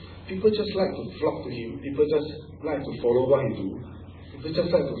 oh, people just like to flock to him. People just like to follow what he do. People just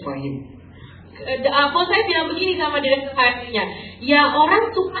like to find him. Bos saya bilang begini sama direktur HRD-nya. Ya, orang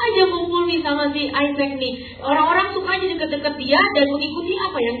suka aja kumpul nih sama si Isaac nih. Orang-orang suka aja deket-deket dia dan mengikuti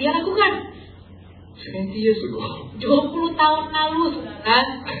apa yang dia lakukan. 20 years ago. 20 tahun lalu, saudara.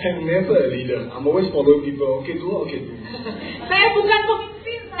 I'm never a leader. I'm always following people. Okay, do. Saya bukan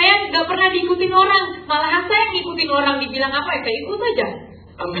pemimpin. Saya nggak pernah diikutin orang. Malahan saya ngikutin orang dibilang apa ya, saya ikut saja.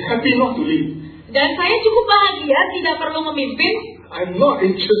 I'm happy not to lead. Dan saya cukup bahagia tidak perlu memimpin. I'm not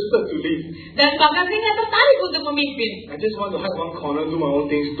interested to lead. Dan bahkan saya nggak tertarik untuk memimpin. I just want to hide one corner, do my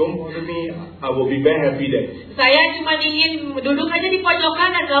own things. Don't bother me. I will be very happy there. Saya cuma ingin duduk aja di pojokan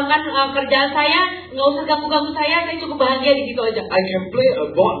dan melakukan kerjaan saya. Nggak usah ganggu-ganggu saya cukup bahagia di situ aja. I can play a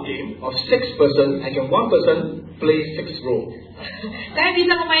board game of 6 person. I can one person play 6 role. Saya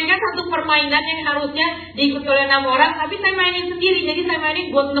bisa memainkan satu permainan yang harusnya diikuti oleh 6 orang, tapi saya mainin sendiri. Jadi saya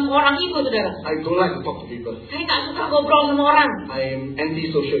mainin buat 6 orang itu, saudara. I don't like to talk to people. Saya nggak suka ngobrol sama orang. I am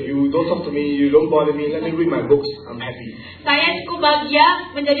anti-social. You don't talk to me. You don't bother me. Let me read my books. I'm happy. Saya cukup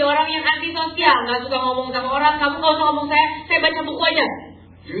bahagia menjadi orang yang anti-sosial. Nggak suka ngomong sama orang. Kamu nggak usah ngomong saya baca buku aja.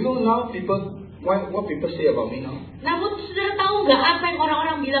 Do you know now people what people say about me now? Namun saudara tahu nggak apa yang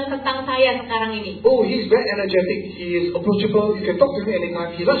orang-orang bilang tentang saya sekarang ini? Oh, he's very energetic. He is approachable. You can talk to him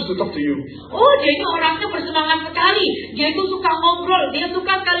anytime. He loves to talk to you. Oh, dia itu orangnya bersemangat sekali. Dia itu suka ngobrol. Dia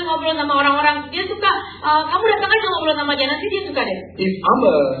suka sekali ngobrol sama orang-orang. Dia suka, kamu datang aja ngobrol sama dia, nanti dia suka deh. If I'm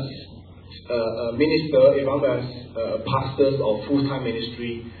a minister, if I'm a pastor or full-time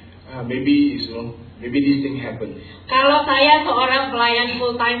ministry, maybe this thing happen. Kalau saya seorang pelayan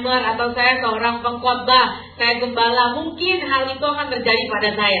full timer atau saya seorang pengkhotbah, saya gembala, mungkin hal itu akan terjadi pada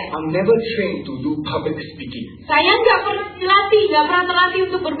saya. I'm never trained to do public speaking. Saya nggak pernah terlatih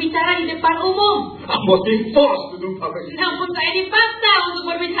untuk berbicara di depan umum. I was being forced to do public speaking. Namun saya dipaksa untuk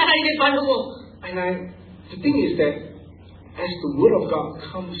berbicara di depan umum. And the thing is that as the word of God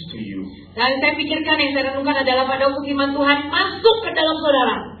comes to you, Dan saya pikirkan yang saya renungkan adalah pada waktu firman Tuhan masuk ke dalam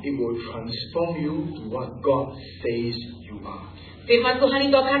saudara, it will transform you to what God says you are. firman Tuhan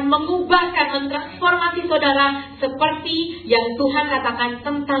itu akan mengubahkan, mentransformasi saudara seperti yang Tuhan katakan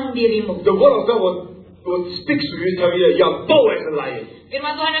tentang dirimu. The word of God will speak to you, tell you you're bold as a lion.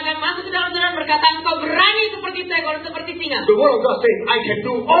 Firman Tuhan akan masuk ke dalam saudara berkata, engkau berani seperti seekor, seperti singa. The word of God says, I can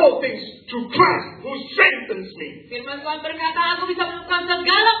do all things through Christ who strengthens me. Firman Tuhan berkata, aku bisa melakukan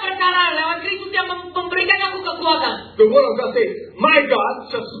segala perkara lewat Kristus yang memberikan aku kekuatan. The word of God says, my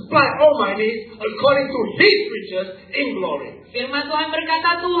God shall supply all my needs according to His riches in glory. Firman Tuhan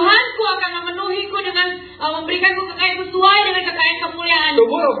berkata, Tuhanku akan memenuhiku dengan memberikanku kekayaan sesuai dengan kekayaan kemuliaan. The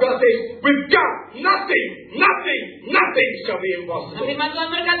word of God says, with God, nothing shall be impossible. Firman Tuhan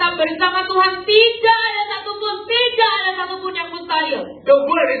berkata, bersama Tuhan tidak ada satupun yang mustahil. The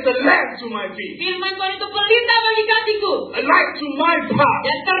word is a lamp to my feet, Firman Tuhan itu pelita bagi kakiku a light to my path.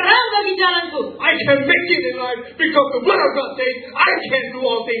 dan terang bagi jalanku. I can make it in life because the word of God says, I can do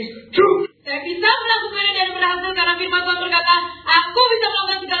all things through. Saya bisa melakukannya dan berhasil karena firman Tuhan berkata, aku bisa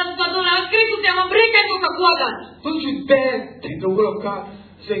melakukan segala sesuatu lewat Kristus yang memberikanku kekuatan. Don't you dare take the word of God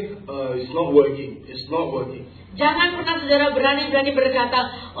say, it's not working. Jangan pernah saudara berani berkata,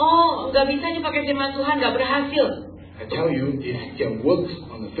 oh nggak bisa dipakai firman Tuhan, nggak berhasil. I tell you, if you can work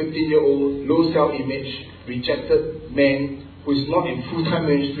on a 15-year-old, low self-image, rejected man who is not in full-time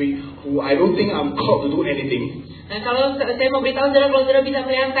ministry, who I don't think I'm called to do anything. Nah, kalau saya mau beritahu saudara, kalau saudara bisa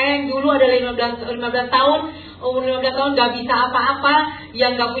melihat saya yang dulu ada 15 tahun, umur 15 tahun nggak bisa apa-apa,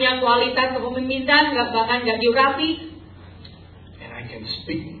 yang nggak punya kualitas kepemimpinan, bahkan nggak biografi. And I can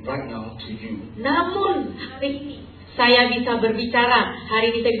speak right now to you. Namun hari ini saya bisa berbicara,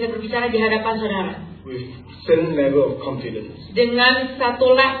 di hadapan saudara. With certain level of confidence. Dengan satu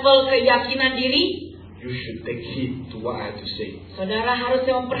level keyakinan diri. You should take heed to what I have to say. Saudara harus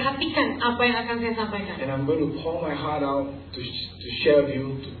memperhatikan apa yang akan saya sampaikan. And I'm going to pour my heart out to share with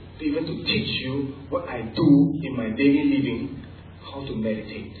you, even to teach you what I do in my daily living, how to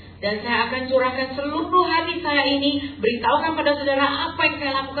meditate. Dan saya akan curahkan seluruh hati saya ini, beritahukan pada saudara apa yang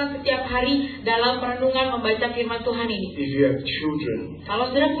saya lakukan setiap hari dalam perenungan membaca firman Tuhan ini. If you have children, kalau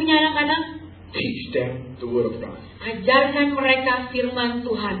saudara punya anak-anak, teach them the word of God. Ajarkan mereka firman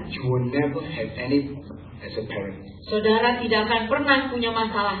Tuhan. You will never have any as a parent. Saudara tidak akan pernah punya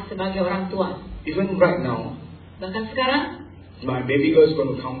masalah sebagai orang tua. Even right now, bahkan sekarang, my baby girl is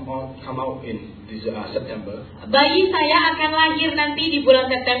going to come out in this September. Bayi saya akan lahir nanti di bulan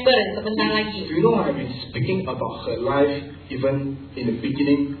September, sebentar lagi. Do you know I've been speaking about her life even in the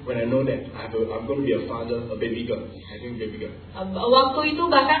beginning when I know that I'm going to be a father, a baby girl, having baby girl. Waktu itu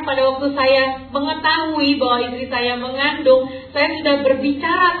bahkan pada waktu saya mengetahui bahwa istri saya mengandung, saya sudah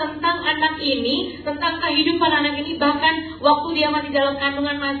berbicara tentang anak ini, tentang kehidupan anak ini, bahkan waktu dia masih dalam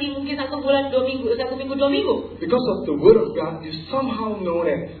kandungan masih mungkin 1 minggu, 2 minggu. Because of the word of God, you somehow know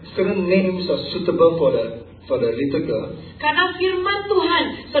that certain names are suitable for the little girl. Karena firman Tuhan,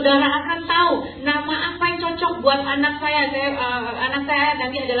 saudara akan tahu nama apa yang cocok buat anak saya. Anak saya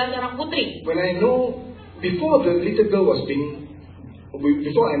nanti adalah seorang putri. When I know, before the little girl was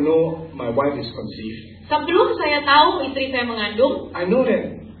before I know my wife is conceived. Sebelum saya tahu istri saya mengandung, I know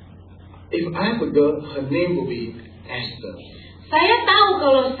that if I have a girl, her name will be Esther. Saya tahu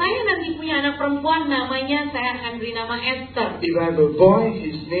kalau saya nanti punya anak perempuan, namanya saya akan beri nama Esther. If I have a boy,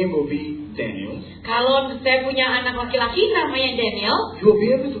 his name will be Daniel. Kalau saya punya anak laki-laki, namanya Daniel. You will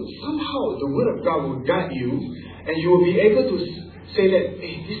be able to, somehow the word of God will guide you, and you will be able to say that,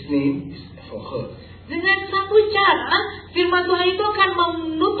 hey, this name is for her. Dengan satu cara, firman Tuhan itu akan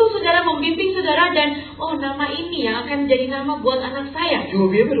menuntut saudara, membimbing saudara, dan nama ini yang akan jadi nama buat anak saya. You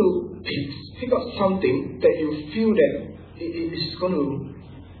will be able to pick up something that you feel that it's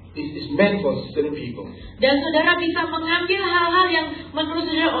meant for certain people. Dan saudara bisa mengambil hal-hal yang menurut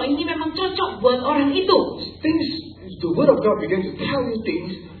saudara, ini memang cocok buat orang itu. Things the Word of God begins to tell you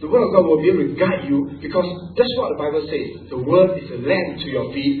things, the Word of God will be able to guide you, because that's what the Bible says. The Word is a lamp to your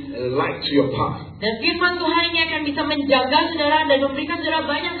feet and a light to your path. Dan firman Tuhan ini akan bisa menjaga saudara dan memberikan saudara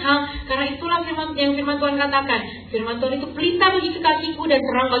banyak hal. Karena itulah firman Tuhan katakan. Firman Tuhan itu pelita bagi kakiku dan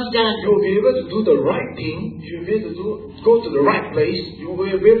terang bagi jalan. You will be able to do the right thing. You will be able to go to the right place. You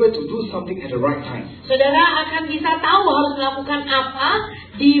will be able to do something at the right time. Saudara akan bisa tahu harus melakukan apa,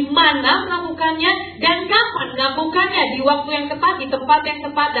 di mana melakukannya, dan kapan melakukannya, di waktu yang tepat, di tempat yang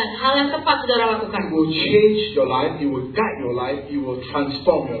tepat, dan hal yang tepat saudara lakukan. It will change your life. It will guide your life. It will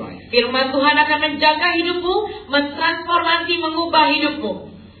transform your life. Firman Tuhan akan menjaga hidupmu, mentransformasi, mengubah hidupmu.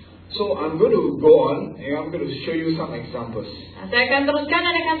 So I'm going to go on and I'm going to show you some examples. Nah, saya akan teruskan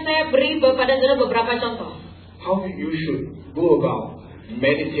dan akan saya beri kepada saudara beberapa contoh. How you should go about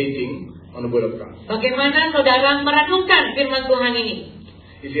meditating on the Word of God. Bagaimana saudara merenungkan firman Tuhan ini?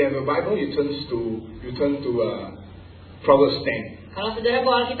 If you have a Bible, you turn to Proverbs 10. Kalau saudara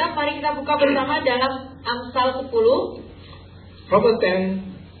bawa Alkitab, mari kita buka bersama dalam Amsal 10. Proverbs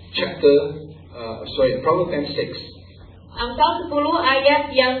 10 Proverbs 10:6. Amsal 10 ayat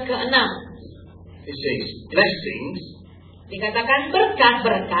yang ke-6. It says, blessings Dikatakan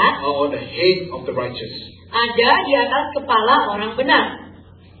berkat-berkat are on the head of the righteous. ada di atas kepala orang benar.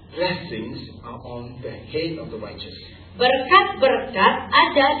 Blessings are on the head of the righteous. Berkat-berkat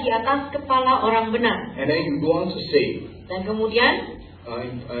ada di atas kepala orang benar. And then you go on to say, Dan kemudian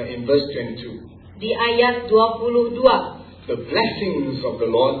in verse 22, di ayat 22, the blessings of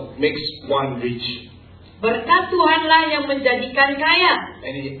the Lord makes one rich, berkat Tuhanlah yang menjadikan kaya,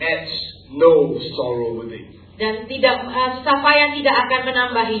 and He adds no sorrow with it. dan tidak susah payah tidak akan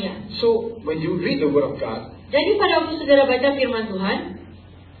menambahinya. So when you read the Word of God, Jadi pada waktu saudara baca firman Tuhan,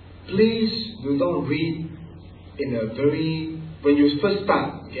 please do not read in a very, when you first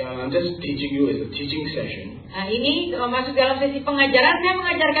start, I'm just teaching you as a teaching session. Nah ini masuk dalam sesi pengajaran, saya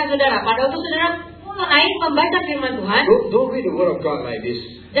mengajarkan saudara. Pada waktu saudara mulai membaca firman Tuhan, Don't read the Word of God like this.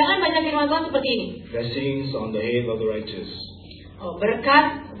 jangan baca firman Tuhan seperti ini. Blessings on the head of the righteous. Oh,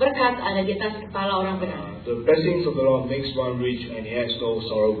 berkat ada di atas kepala orang benar. The blessings of the Lord makes one rich, and He has no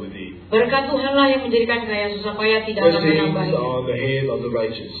sorrow with it. Berkat Tuhanlah yang menjadikan kaya, susah payah tidak akan Blessings menambahinya. on the head of the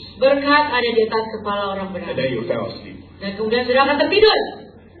righteous. Berkat ada di atas kepala orang benar. And then you fell asleep. Dan kemudian saudara akan tertidur.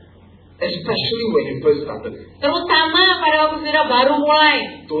 Especially when you first started. Terutama pada waktu saudara baru mulai.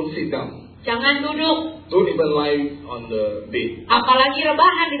 Don't sit down. Jangan duduk. Don't even lie on the bed. Apalagi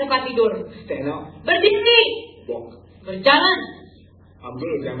rebahan di tempat tidur. Stand up. Berdiri. Walk. Berjalan. I'm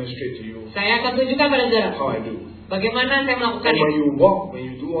going to demonstrate to you Saya akan tunjukkan pada saudara how I do. bagaimana saya And melakukannya. when you walk, when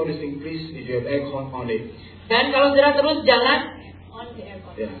you do all these things, please, if you have aircon on it. Dan kalau saudara terus jalan,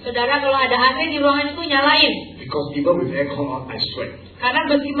 Yeah. saudara kalau ada AC di ruangan itu nyalain. Because even with aircon on, I sweat. Karena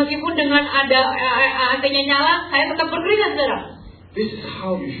meskipun dengan ada AC-nya nyala, saya tetap berkeringat saudara. This is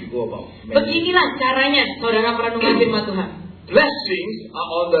how you should go about meditating. Beginilah caranya saudara merenungkan firman Tuhan. Blessings are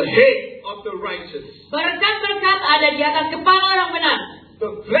on the head of the righteous. Berkat-berkat ada di atas kepala orang benar.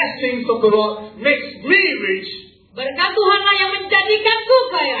 The blessings of the Lord makes me rich, Berkat Tuhanlah yang menjadikanku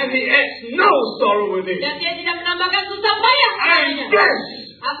kaya. and He adds no sorrow with it. Dan dia tidak menambahkan susah payah I am padanya. blessed.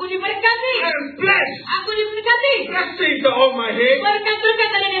 Aku diberkati. I am blessed. Aku diberkati. Blessings are on my head. Berkat-berkat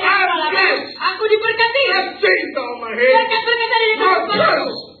ada di atas I am kepala. blessed. Aku diberkati. Blessings are on my head. Berkat-berkat ada di atas Not kepala.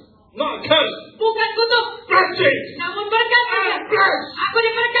 curse. Not curse. Bukan kutuk, Blessings. namun I berkat-berkat. am blessed. Aku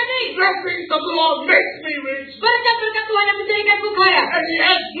diberkati. Blessings of the Lord makes me rich, Berkat-berkat Tuhan yang menjadikanku kaya. and He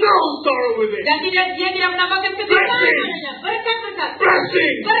adds no sorrow with it. Dan dia tidak menambahkan kesalahan padanya. Berkat-berkat.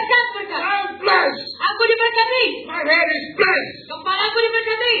 Blessings. Berkat-berkat. I am blessed. Aku diberkati. My head is blessed. Kepalaku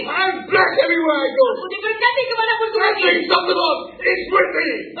diberkati. I am blessed everywhere I go. Aku diberkati kemana pun ku pergi. Blessings of the Lord is with me.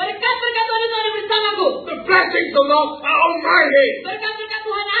 Berkat-berkat Tuhan itu ada bersamaku. The blessings of the Lord are on my head. Berkat-berkat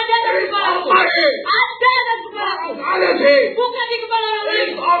Tuhan ada di It is on kepalaku. my head. Ada di kepalaku. On others' head. Bukan di kepala orang It lain.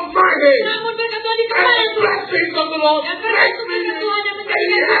 is on my head. Namun berkat Tuhan di And kepala the itu. blessings of the Lord Dan makes me berkat Tuhan yang rich. And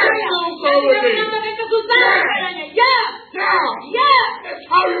He menjadikanku has kaya. no Dan sorrow tidak with it. menambahkan kesusahan padanya. Ya. Yeah. Ya. That's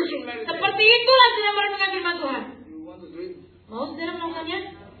how you should meditate. Seperti itulah saudara merenungkan firman Tuhan. You want to do it? Mau saudara melakukannya?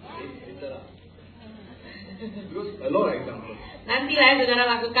 Because a lot of examples. Nantilah ya saudara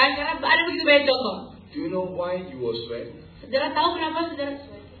lakukan karena ada begitu banyak contoh. Do you know why you will sweat? Saudara tahu kenapa saudara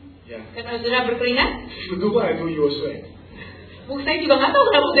sweat? Yeah. Karena saudara berkeringat? If you do what I do, you will sweat. Saya juga nggak tahu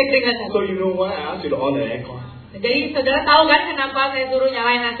kenapa saya keringatan. So you know why I asked you to on the aircon? Jadi saudara tahu kan kenapa saya suruh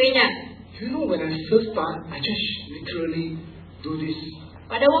nyalain AC-nya? Do you know when I first start, I just literally do this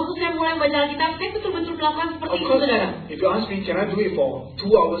Pada waktu saya mulai baca Alkitab, saya betul-betul melakukan seperti Of itu, course, saudara. if you ask me, can I do it for 2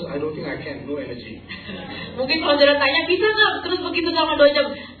 hours? I don't think I can. No energy. Mungkin kalau saudara tanya, bisa nggak terus begitu selama 2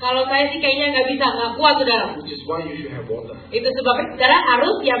 jam? Kalau saya sih kayaknya nggak bisa, nggak kuat, saudara. Which is why you should have water. Itu sebabnya saudara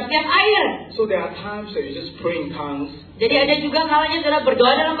harus siap-siap air. So there are times that you just pray in tongues Jadi ada juga kalanya saudara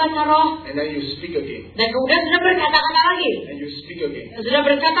berdoa dalam bahasa roh, and then you speak again. dan kemudian saudara berkata-kata lagi. And you speak again. Dan saudara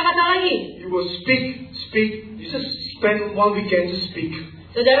berkata-kata lagi. You will speak. You just spend 1 weekend to speak.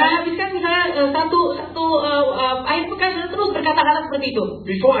 Saudara habiskan misalnya satu akhir pekan saudara terus berkata-kata seperti itu.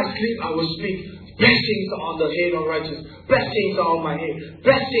 Before I sleep, I will speak. Blessings are on the head of righteous. Blessings are on my head.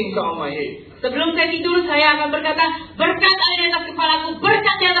 Blessings are on my head. Sebelum saya tidur, saya akan berkata, berkat ada di atas kepalaku,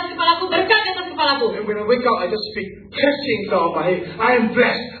 berkat di atas kepalaku, berkat di atas kepalaku. And when I wake up, I just speak. Blessings are on my head. I am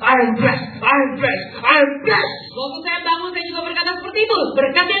blessed. I am blessed. I am blessed. I am blessed. Waktu saya bangun, saya juga berkata seperti itu.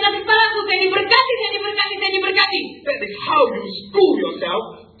 Berkat di atas kepalaku, saya diberkati, saya diberkati, saya diberkati. That is how you school yourself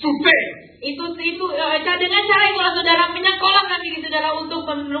to faith. Itu dengan cara itulah saudara menyekolahkan diri saudara untuk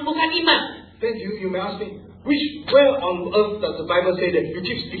menumbuhkan iman. Then you may ask me, where on earth does the Bible say that you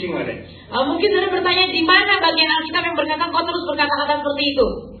keep speaking like that? Mungkin saudara bertanya, di mana bagian Alkitab yang berkata kau terus berkata-kata seperti itu?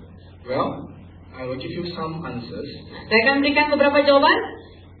 Well, I will give you some answers. Saya akan berikan beberapa jawaban.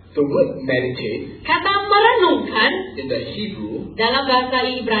 The word meditate Kata merenungkan in the Hebrew, dalam bahasa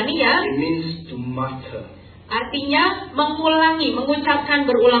Ibrani ya, it means to mutter. artinya mengulangi, mengucapkan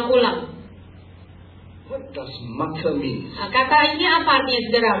berulang-ulang. What does mutter mean? Kata ini apa artinya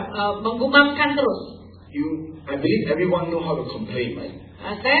saudara? Menggumamkan terus. I believe everyone know how to complain, right?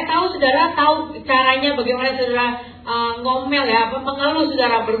 Saya tahu saudara tahu caranya bagaimana saudara ngomel ya, mengeluh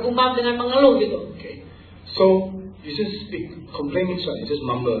saudara, bergumam dengan mengeluh gitu. Okay. So you just speak. Complain means what? You just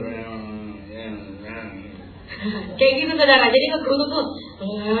mumble. Kayak gitu saudara. Jadi ngegerutu tuh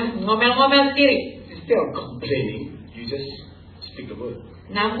ngomel-ngomel sendiri. Instead of complaining, you just speak the word.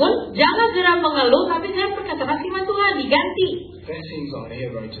 Namun jangan saudara mengeluh, tapi saudara berkata firman Tuhan, diganti. Blessings on the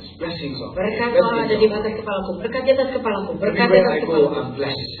head righteous. Blessings on. Berkat Allah ada di atas kepalaku, berkat di atas kepalaku, berkat di Everywhere atas I go, kepalaku. I'm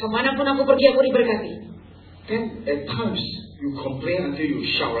blessed. Kemanapun aku pergi, aku diberkati. Then at times you complain until you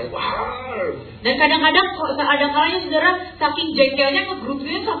shout like, wow. Dan kadang-kadang ada kalanya saudara saking jengkelnya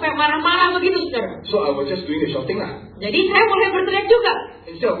ngegerutunya sampai marah-marah begitu saudara. So I was just doing the shouting lah. Jadi saya boleh berteriak juga.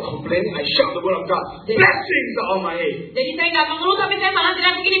 Instead of complaining, I shout the word of God. Blessings are on my head. Jadi saya nggak mengeluh, tapi saya malah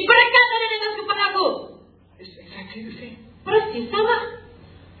teriak begini, berkat ada di atas kepalaku. It's exactly the same. Persis sama.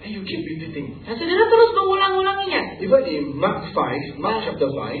 And you keep repeating. Dan saudara terus mengulang-ulanginya. Even in Mark chapter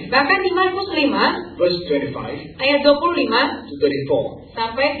 5, Bahkan di Markus 5 verse 25 ayat 25 to 34,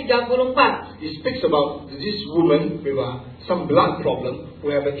 sampai 34. it speaks about this woman with some blood problem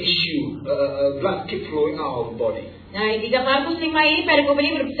who have an issue, blood keep flowing out of her body. Nah, di Markus 5 ini perikop ini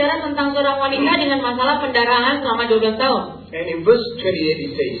berbicara tentang seorang wanita dengan masalah pendarahan selama 12 tahun. And in verse 28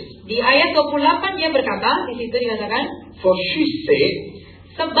 it says, Di ayat 28 dia berkata, di situ dikatakan, for she said,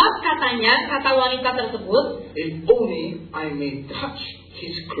 sebab katanya, kata wanita tersebut, if only I may touch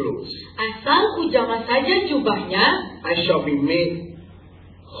his clothes, asal ku jamah saja jubahnya, I shall be made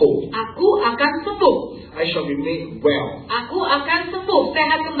whole. aku akan sembuh. I shall be made well. Aku akan sembuh,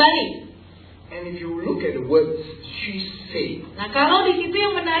 sehat kembali. And if you look at the words she said, Nah, kalau di situ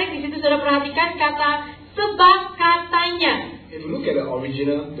yang menarik, di situ sudah perhatikan kata sebab katanya. if you look at the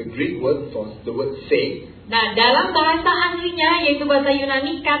original, the Greek word for the word say, Nah, dalam bahasa aslinya, yaitu bahasa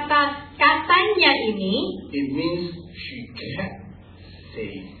Yunani, kata katanya ini it means she kept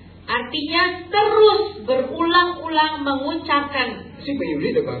saying. artinya terus berulang-ulang mengucapkan. See, when you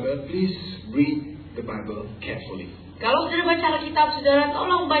read the Bible, please read the Bible carefully. Kalau sudah baca Alkitab, saudara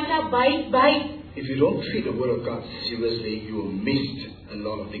tolong baca baik-baik. If you don't treat the Word of God seriously, you will miss a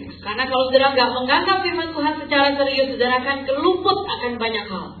lot of things. Karena kalau saudara nggak menganggap firman Tuhan secara serius, saudara akan keluput akan banyak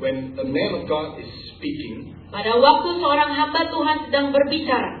hal. When a man of God is speaking, Pada waktu seorang hamba Tuhan sedang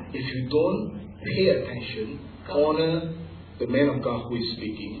berbicara, if you don't pay attention, honor the man of God who is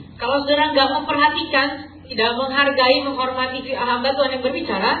speaking, kalau saudara nggak memperhatikan, tidak menghargai, menghormati hamba Tuhan yang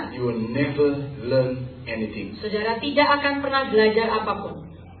berbicara, you will never learn anything. saudara tidak akan pernah belajar apapun.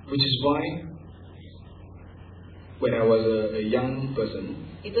 Which is why, when I was a young person,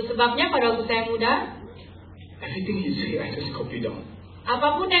 Itu sebabnya pada waktu saya muda, everything he say, I just copy down.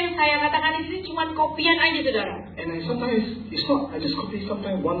 apapun yang saya katakan di sini cuma kopian aja, saudara. And sometimes it's not. I just copy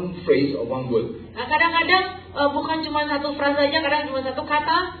sometimes one phrase or one word. Nah, kadang-kadang bukan cuma satu frasa aja, kadang cuma satu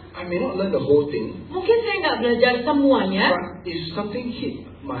kata. I may not learn the whole thing. Mungkin saya nggak belajar semuanya. But if something hit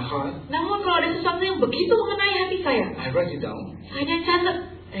my heart, Namun kalau ada sesuatu yang begitu mengenai hati saya, I write it down saya catat.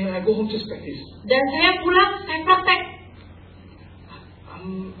 and I go home just practice. Dan saya pulang, saya praktek. I'm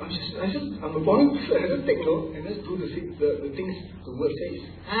I'm a boring person. I just take note and just do the things the word says.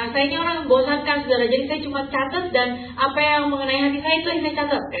 Saya ini orang membosankan saudara, jadi saya cuma catat dan apa yang mengenai hati saya itu yang saya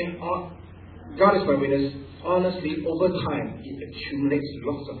catat. And God is my witness. Honestly, over time, it accumulates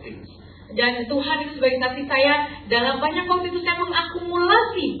lots of things. Dan Tuhan itu sebagai saksi saya, dalam banyak waktu itu saya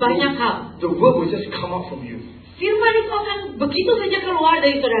mengakumulasi banyak hal. The word will just come out from you. Firman itu akan begitu saja keluar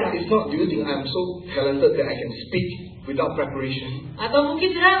dari saudara. It's not, do you think I'm so talented that I can speak without preparation? Atau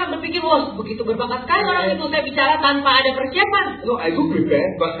mungkin saudara akan berpikir, wah begitu berbakat sekali orang itu saya bicara tanpa ada persiapan. No, I do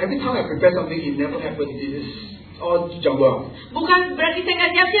prepare, but every time I prepare something, it never happens. It is all jumble. Bukan berarti saya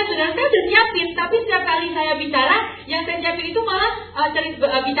nggak siap-siap, saudara. Saya udah siapin, tapi setiap kali saya bicara, yang saya siapin itu malah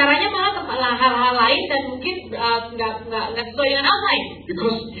bicaranya malah tentang hal-hal lain dan mungkin nggak sesuai dengan hal lain.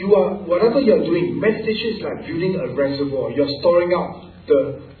 Because whatever you are doing, meditation is like building a reservoir. You're storing out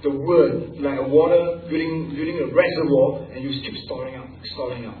the word like a water, building a reservoir, and you keep storing out.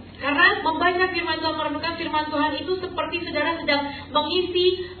 Karena membaca firman Tuhan, merenungkan firman Tuhan itu seperti saudara sedang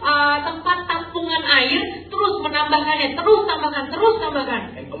mengisi tempat tampungan air, terus menambahkannya, terus tambahkan.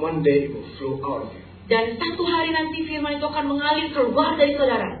 And one day it will flow out of you. Dan satu hari nanti firman itu akan mengalir keluar dari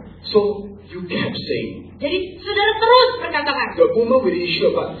saudara. So you kept saying. Jadi saudara terus berkatakan. The woman with the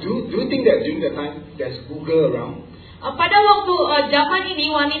issue, but do you think that during that time there's Google around? Pada waktu zaman ini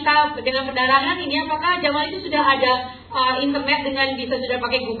wanita dengan pendarahan ini, apakah zaman itu sudah ada internet dengan bisa sudah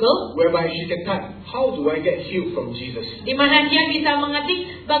pakai Google? Whereby she can type, how do I get healed from Jesus? Di mana dia bisa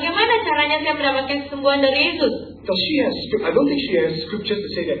mengetik bagaimana caranya saya mendapatkan kesembuhan dari Yesus? Because I don't think she has scriptures to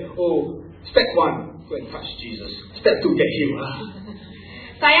say that. Oh, step 1, go and touch Jesus. Step 2, get healed.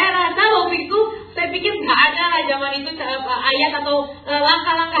 Saya rasa waktu itu, saya pikir nggak ada lah zaman itu ayat atau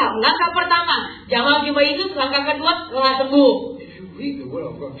langkah-langkah. Langkah pertama, jamaah jumpa Yesus. Langkah kedua, telah sembuh. If you read the word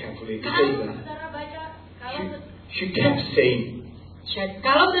of God carefully, she kept saying.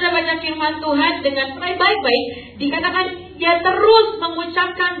 Kalau sudah baca firman Tuhan dengan baik-baik, dikatakan dia terus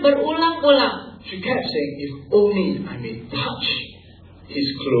mengucapkan berulang-ulang. She kept saying, if only I may touch his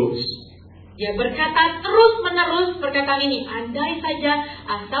clothes. Dia berkata terus-menerus perkataan ini, andai saja,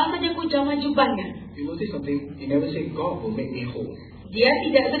 asal saja ku jamah jubahnya. You notice something? He never said God will make me whole. Dia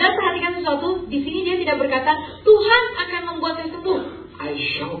tidak, sedang perhatikan sesuatu. Di sini dia tidak berkata Tuhan akan membuat saya sembuh. I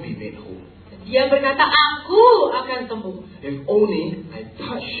shall be made whole. Dia berkata aku akan sembuh. If only I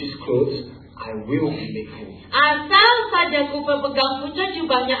touch his clothes, I will be made whole. Asal saja ku pegang puncak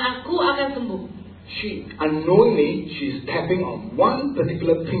jubahnya, aku akan sembuh. Unknowingly, she's tapping on one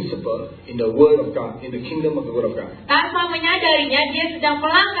particular principle in the Word of God, in the kingdom of the Word of God. Tanpa menyadarinya, dia sedang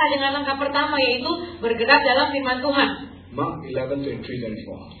melangkah dengan langkah pertama, yaitu bergerak dalam firman Tuhan. Mark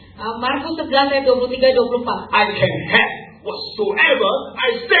 11:23-24. Markus 11 ayat 23-24. I can have whatsoever I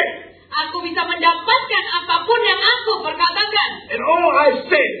say. Aku bisa mendapatkan apapun yang aku perkatakan. And all I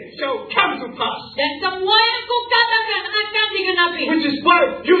say shall come to pass. Dan semua yang aku katakan akan digenapi. Which is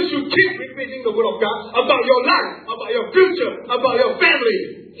why you should keep repeating the word of God about your life, about your future, about your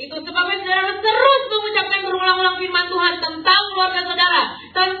family. Itu sebabnya saudara terus mengucapkan berulang-ulang firman Tuhan tentang keluarga saudara,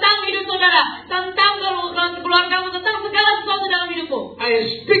 tentang hidup saudara, tentang keluargamu, tentang segala sesuatu dalam hidupmu. I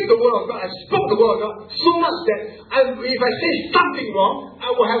speak the word of God. I spoke the word of God so much that if I say something wrong,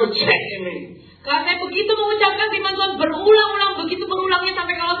 I will have a check in me. Karena saya begitu mengucapkan firman Tuhan berulang-ulang, begitu berulangnya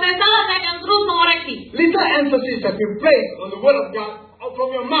sampai kalau saya salah, saya akan terus mengoreksi. Little emphasis has been placed on the word of God out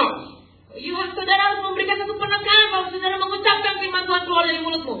from your mouth. Saudara harus memberikan satu penekanan kalau saudara mengucapkan firman Tuhan keluar dari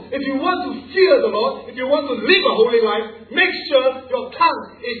mulutmu. If you want to fear the Lord, if you want to live a holy life, make sure your tongue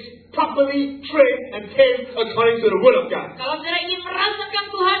is properly trained and tamed according to the word of God. Kalau saudara ingin merasakan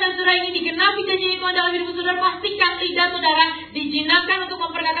Tuhan dan saudara ingin digenapi janji Tuhan dalam hidupmu, saudara pastikan lidah saudara dijinakkan untuk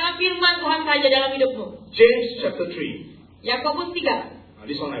memperkatakan firman Tuhan saja dalam hidupmu. James chapter 3. Yakobus 3.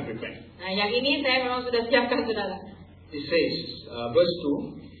 This one I prepared. Nah, yang ini saya memang sudah siapkan saudara. It says, verse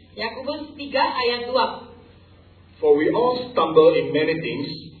 2. Yakobus 3 ayat 2. For we all stumble in many things.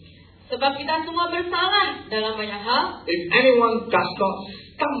 Sebab kita semua bersalah dalam banyak hal. If anyone does not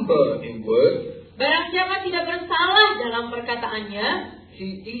stumble in word, barang siapa tidak bersalah dalam perkataannya,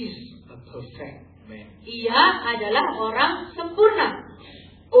 he is a perfect man. Ia adalah orang sempurna.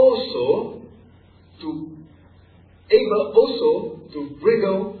 Able to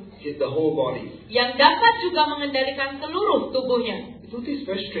bridle the whole body. Yang dapat juga mengendalikan seluruh tubuhnya. Notice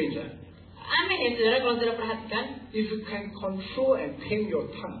very strange. Aneh ya saudara kalau saudara perhatikan. If you can control and tame your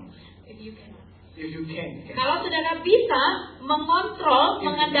tongue. If you can. Kalau saudara bisa mengontrol,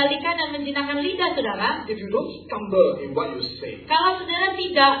 mengendalikan dan menjinakkan lidah saudara. If you don't stumble in what you say. Kalau saudara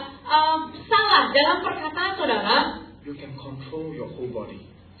tidak salah dalam perkataan saudara. You can control your whole body.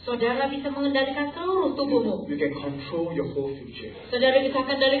 Saudara bisa mengendalikan seluruh tubuhmu. You can control your whole future. Saudara bisa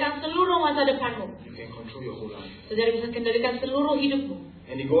kendalikan seluruh masa depanmu. You can control your whole life. Saudara bisa kendalikan seluruh hidupmu.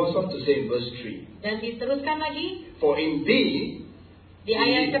 And he goes on to say in verse 3. Dan diteruskan lagi For in thee di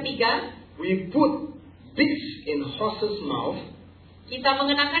ayat ketiga, we put bits in horses' mouth, kita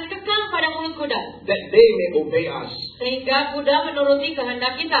mengenakan kekang pada mulut kuda, that they may obey us, sehingga kuda menuruti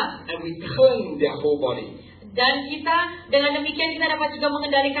kehendak kita. and we turn their whole body. Dan kita dengan demikian kita dapat juga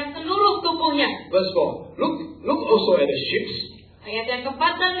mengendalikan seluruh tubuhnya. Verse 4. Look also at the ships, Ayat yang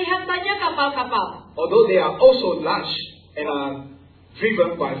keempat, dan lihat saja kapal-kapal. although they are also large and are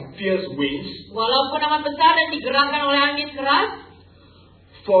driven by fierce winds, Walaupun amat besar dan digerakkan oleh angin keras,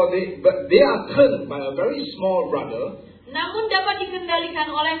 but they are turned by a very small rudder, namun dapat dikendalikan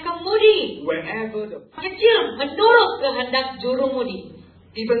oleh kemudi wherever the... kecil menurut kehendak jurumudi.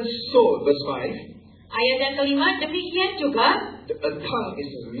 Even so, verse 5, Ayat yang kelima, demikian juga a tongue is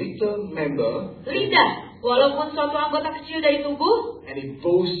a little member, lidah, walaupun suatu anggota kecil dari tubuh, and it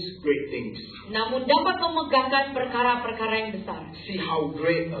boasts great things. namun dapat memegahkan perkara-perkara yang besar. See how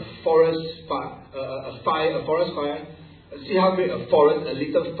great a forest fire. See how great a forest, a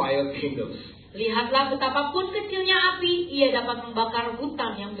little fire kindles. Lihatlah betapapun kecilnya api, ia dapat membakar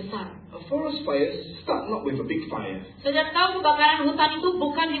hutan yang besar. A forest fire starts not with a big fire. Saudara tahu kebakaran hutan itu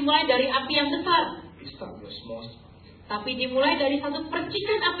bukan dimulai dari api yang besar, It starts with a small spark. tapi dimulai dari satu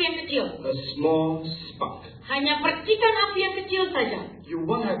percikan api yang kecil. A small spark. Hanya percikan api yang kecil saja. You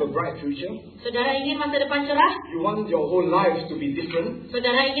want to have a bright future? Saudara ingin masa depan cerah? You want your whole life to be different?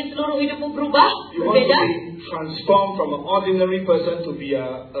 Saudara ingin seluruh hidupmu berubah, You want to berbeda? be transformed from an ordinary person to be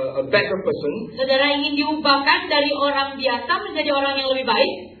a better person? Saudara ingin diubahkan dari orang biasa menjadi orang yang lebih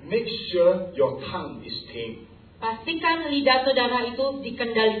baik? Make sure your tongue is tamed. Pastikan lidah saudara itu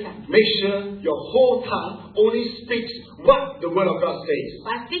dikendalikan. Make sure your whole tongue only speaks what the Word of God says.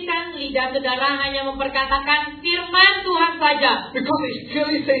 Pastikan lidah saudara hanya memperkatakan firman Tuhan saja. Because it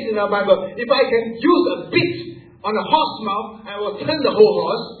clearly says in the Bible, if I can use a bit on a horse mouth, I will turn the whole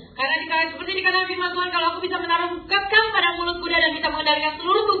horse. Karena seperti dikatakan firman Tuhan, kalau aku bisa menaruh kekang pada mulut kuda dan bisa mengendalikan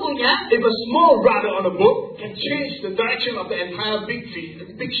seluruh tubuhnya, If a small rudder on a boat can change the direction of the entire big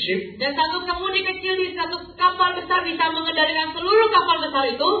ship, dan satu kemudi kecil di satu kapal besar bisa mengendalikan seluruh kapal besar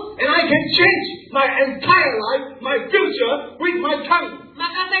itu, and I can change my entire life, my future, with my tongue.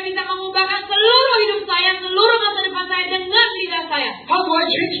 maka saya bisa mengubahkan seluruh hidup saya, seluruh masa depan saya dengan lidah saya. How do I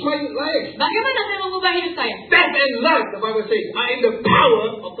change my life? Bagaimana saya mengubah hidup saya? Death and life, the Bible says, are in the power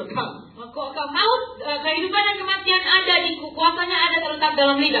of the tongue. Maut, kehidupan dan kematian ada di kuasanya, ada terletak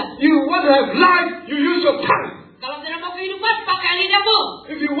dalam lidah. You want to have life, you use your tongue. Kalau saudara mau kehidupan, pakai lidahmu.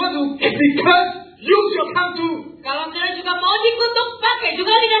 If you want to be cursed, use your tongue too. Kalau saudara juga mau dikutuk, pakai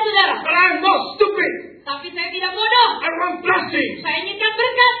juga lidah saudara. But I'm not stupid. Tapi saya tidak bodoh. I want blessing. Saya inginkan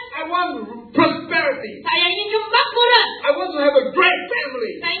berkat. I want prosperity. Saya ingin kemakmuran. I want to have a great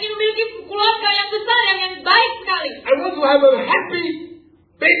family. Saya ingin memiliki keluarga yang besar, yang baik sekali. I want to have a happy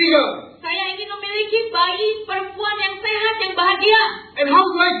baby girl. Saya ingin memiliki bayi perempuan yang sehat, yang bahagia. And how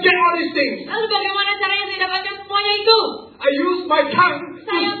do I get all these things? Lalu bagaimana caranya saya dapatkan semuanya itu? I use my tongue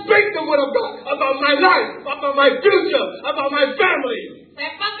to speak the word of God about my life, about my future, about my family.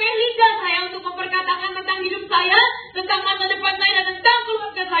 Saya pakai lidah saya untuk memperkatakan tentang hidup saya, tentang masa depan saya, dan tentang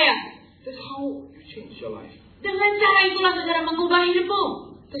keluarga saya. That's how you change your life. Dengan cara itulah saudara mengubah hidupmu.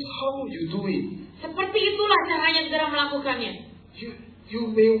 That's how you do it. Seperti itulah caranya saudara melakukannya. You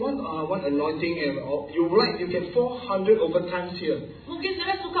may want anointing and you can 400 overtimes here. Mungkin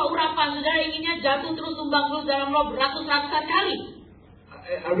saudara suka urapan, saudara inginnya jatuh terus tumbang terus dalam roh beratus-ratusan kali.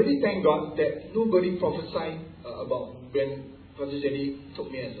 I really thank God that nobody prophesied about when Pastor Jenny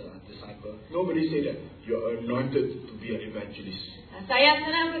took me as a disciple. Nobody said that you're anointed to be an evangelist. Saya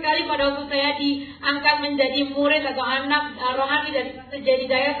senang sekali pada waktu saya diangkat menjadi murid atau anak rohani dari Pastor Jenny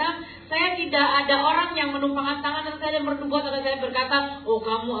Dayasam. Saya tidak ada orang yang menumpangkan tangan dan saya bernubuat atau saya berkata, oh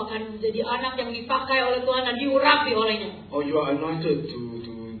kamu akan menjadi anak yang dipakai oleh Tuhan dan diurapi olehnya. Oh, you are anointed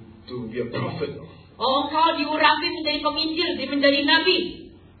to be a prophet. Oh, engkau diurapi menjadi penginjil, menjadi nabi.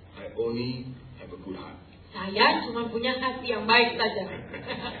 I only have a good heart. Saya cuma punya hati yang baik saja.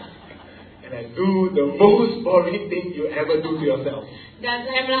 And I do the most boring thing you ever do to yourself. Dan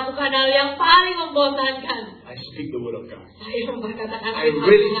saya melakukan hal yang paling membosankan. I speak the word of God. Saya memperkatakan I firman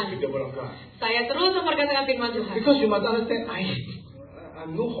really Tuhan. speak the word of God. Saya terus memperkatakan firman Tuhan. Because you must understand,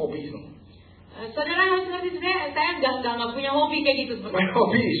 I'm no hobbies. No? Saudara harus ngerti, saya nggak punya hobi kayak gitu. My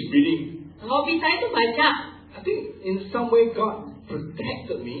hobby is reading. Hobi saya itu baca. I think in some way God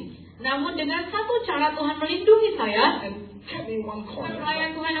protected me. Namun dengan satu cara Tuhan melindungi saya. And kept me in one corner.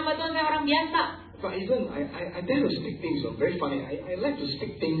 Pelayan Tuhan, hamba Tuhan, saya orang biasa. But even I dare to speak things, very funny. I like to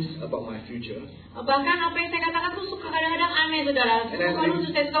speak things about my future. Bahkan apa yang saya katakan tuh suka kadang-kadang aneh, saudara.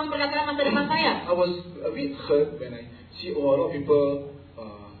 Saya suka memperkatakan masa depan saya. I was a bit hurt when I see a lot of people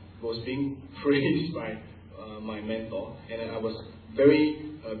was being praised by my mentor, and I was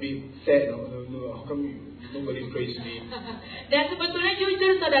very a bit sad. No, how come nobody praised me? Dan sebetulnya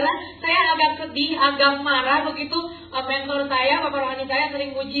jujur, saudara, saya agak sedih, agak marah begitu mentor saya, bapak rohani saya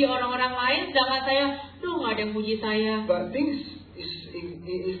sering muji orang-orang lain, sedangkan saya, nggak ada yang muji saya. But things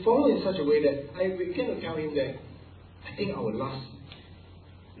is follow in such a way that I began to tell him that I think I will last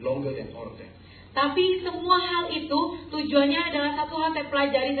longer than all of them. Tapi semua hal itu tujuannya adalah satu hal saya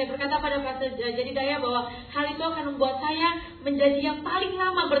pelajari. Saya berkata pada Pastor Jedediah bahwa hal itu akan membuat saya menjadi yang paling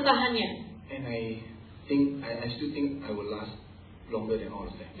lama bertahannya. And I still think I will last longer than all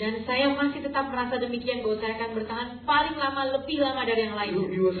of them. Dan saya masih tetap merasa demikian bahwa saya akan bertahan paling lama, lebih lama dari yang lain.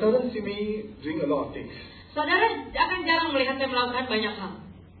 You will seldom see me doing a lot of things. Saudara akan jarang melihat saya melakukan banyak hal.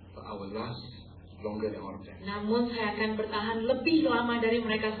 But I will last longer than all of them. Namun saya akan bertahan lebih lama dari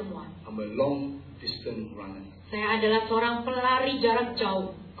mereka semua. I'm a long distance runner. Saya adalah seorang pelari jarak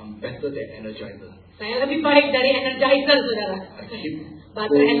jauh. I'm better than Energizer. Saya lebih baik dari Energizer, saudara. I keep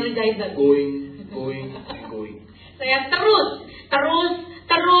Energizer. going and going. Saya terus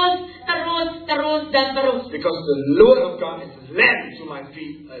dan terus. Because the Lord of God is a lamp to my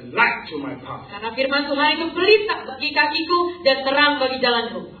feet, a light to my path. Karena firman Tuhan itu pelita bagi kakiku dan terang bagi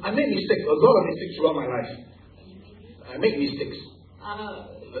jalanku. I make mistakes, a lot of mistakes throughout my life. I make mistakes.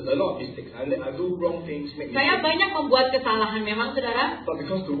 A lot of mistakes. I do wrong things, make Saya mistakes. banyak membuat kesalahan memang, saudara. But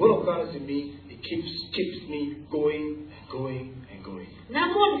because the Word of God is in me, it keeps me going.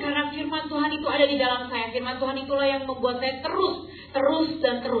 Namun karena firman Tuhan itu ada di dalam saya, firman Tuhan itulah yang membuat saya terus.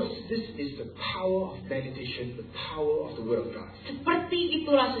 This is the power of meditation, the power of the Word of God. Seperti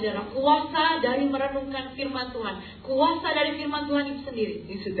itulah, saudara, kuasa dari merenungkan firman Tuhan, kuasa dari firman Tuhan itu sendiri.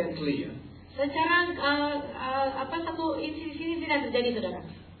 Incidentally, secara satu insiden terjadi, saudara.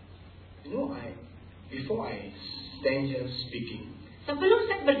 Before I stand here speaking,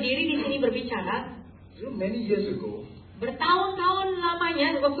 sebelum saya berdiri di sini berbicara, many years ago, bertahun-tahun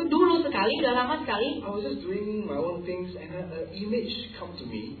lamanya, waktu dulu sekali, udah lama sekali, I was just doing my own things and an image come to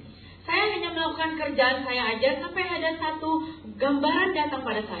me. Saya hanya melakukan kerjaan saya aja sampai ada satu gambaran datang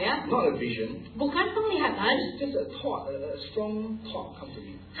pada saya. Not a vision. Bukan penglihatan. Just a thought, a strong thought come to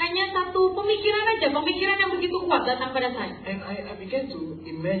me. Hanya satu pemikiran aja, pemikiran yang begitu kuat datang pada saya. And I began to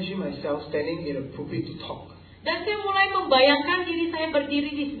imagine myself standing in a pulpit to talk. Dan saya mulai membayangkan diri saya berdiri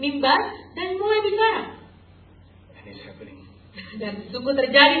di mimbar dan mulai bicara. And it's happening. Dan sungguh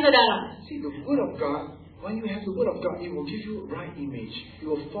terjadi, saudara. See, the Word of God, when you have the Word of God, it will give you right image. It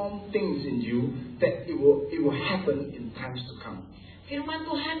will form things in you that it will happen in times to come. Firman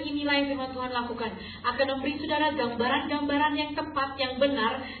Tuhan inilah yang firman Tuhan lakukan. Akan memberi saudara gambaran-gambaran yang tepat, yang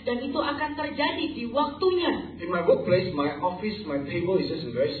benar. Dan itu akan terjadi di waktunya. In my workplace, my office, my table is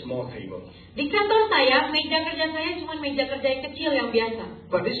just a very small table. Di kantor saya, meja kerja saya cuma meja kerja yang kecil yang biasa.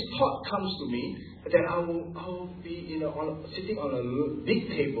 But this thought comes to me that I will be sitting on a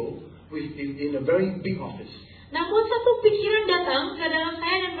big table in a very big office. Namun satu pikiran datang ke dalam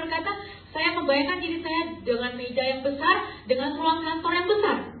saya dan berkata, saya membayangkan diri saya dengan meja yang besar, dengan ruang kantor yang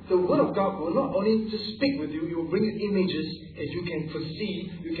besar. The Word of God will not only just speak with you, it will bring you images and you can foresee,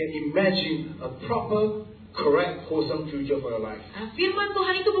 you can imagine a proper, correct, wholesome future for your life. Nah, firman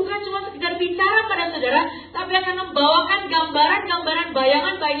Tuhan itu bukan cuma sekedar bicara pada saudara, tapi akan membawakan gambaran-gambaran,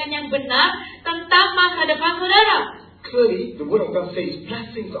 bayangan-bayangan yang benar tentang masa depan saudara. Clearly, the Word of God says,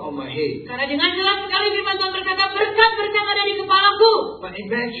 blessings are on my head. Karena dengan jelas sekali firman Tuhan berkata, berkat-berkat ada di kepalaku. My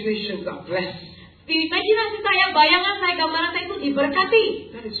imaginations are blessed. Di imajinasi saya, bayangan saya, gambaran saya itu diberkati.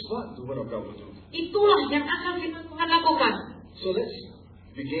 That is what the Word of God will do. Itulah yang akan firman Tuhan lakukan. So let's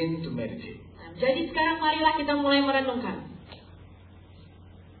begin to meditate. Nah, jadi sekarang marilah kita mulai merenungkan.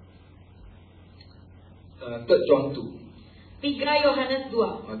 3 John 2. 3 Yohanes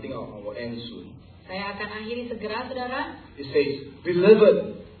 2. I think I will end soon. Saya akan akhiri segera, saudara. It says,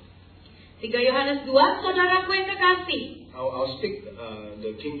 Beloved. 3 Yohanes 2, saudaraku yang kekasih. I'll speak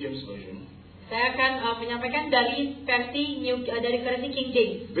the King James Version. Saya akan menyampaikan dari versi King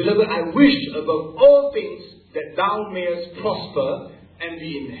James. Beloved, I wish above all things that thou mayest prosper and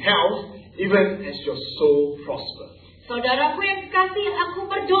be in health, even as your soul prosper. Saudaraku yang kekasih,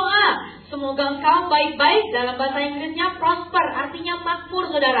 aku berdoa semoga engkau baik-baik, dalam bahasa Inggrisnya prosper, artinya makmur,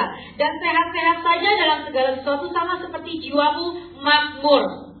 saudara, dan sehat-sehat saja dalam segala sesuatu sama seperti jiwamu makmur.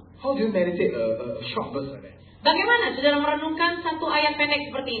 How do you meditate a short verse like that? Bagaimana saudara merenungkan satu ayat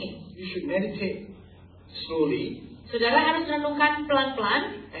pendek seperti ini? You should meditate slowly Saudara harus renungkan pelan-pelan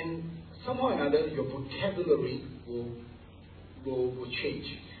and somehow or another your vocabulary will change.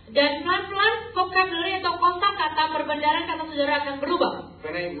 Dan pelan-pelan vocabulary atau kosakata perbendaharaan kata saudara akan berubah.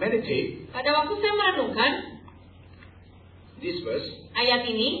 When I meditate, Pada waktu saya merenungkan this verse, ayat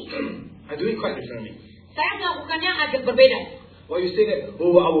ini, I do it quite differently. saya melakukannya agak berbeda. Well, you say that,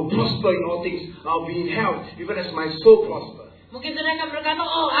 oh, I will prosper in all things. I'll be in health, even as my soul prosper. Mungkin saudara akan berkata,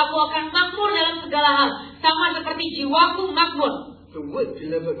 oh, aku akan makmur dalam segala hal, sama seperti jiwaku makmur. The word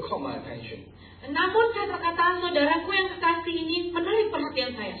beloved caught my attention. Namun kata-kata saudaraku yang kekasih ini menarik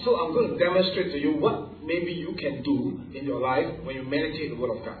perhatian saya. So I'm going to demonstrate to you what maybe you can do in your life when you meditate the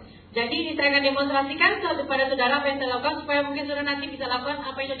word of God. Jadi ini saya akan demonstrasikan kepada saudara apa yang saya lakukan supaya mungkin saudara nanti bisa lakukan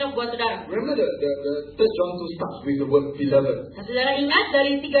apa yang cocok buat saudara. Remember the 3 John 2 starts with the word beloved. Nah, saudara ingat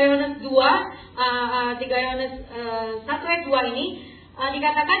dari 3 Yohanes 1 ayat 2 ini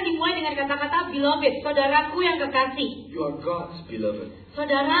dikatakan dimulai dengan kata-kata beloved, saudaraku yang kekasih. You are God's beloved.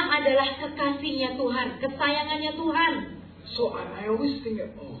 Saudara adalah kekasihnya Tuhan, kesayangannya Tuhan. So I always think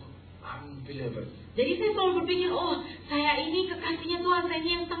that, oh, I'm beloved. Jadi saya selalu berpikir, oh, saya ini kekasihnya Tuhan, saya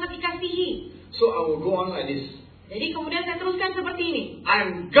ini yang sangat dikasihi. So I will go on like this. Jadi kemudian saya teruskan seperti ini.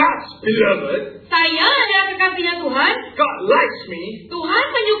 I'm God's beloved. Saya adalah kekasihnya Tuhan. God likes me. Tuhan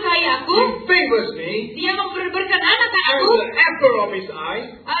menyukai aku. He favors me. Dia berkenan akan I'm aku. the apple of His eye.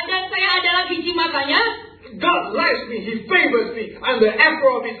 Dan saya adalah biji matanya. God likes me. He favors me. I'm the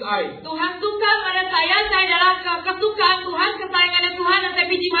apple of His eye. Tuhan suka pada saya adalah kesukaan Tuhan, kesayangannya Tuhan, dan saya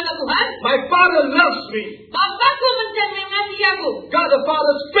biji mata Tuhan. My Father loves me. Bapakku mengasihi aku. God the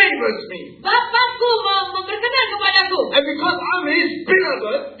Father favors me. Bapakku berkenan kepadaku. And because I'm His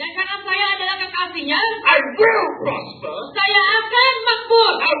beloved, Dan karena saya adalah kekasihnya, I will prosper. saya akan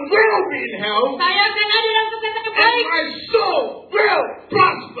makmur. I will be in health. Saya akan ada dalam kesehatan yang And baik. my soul will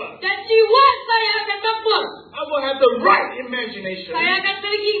prosper. Dan jiwa saya akan makmur. I will have the right imagination. Saya akan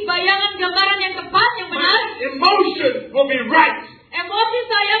memiliki bayangan gambaran yang tepat, yang benar. My emotion will be right. Emosi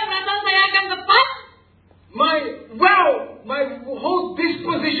saya, perasaan saya akan tepat. My whole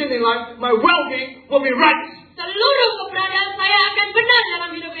disposition in life, my well-being will be right. Seluruh keberadaan saya akan benar dalam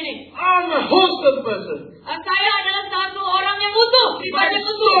hidup ini. I'm a wholesome person. Saya adalah satu orang yang utuh, My ibadah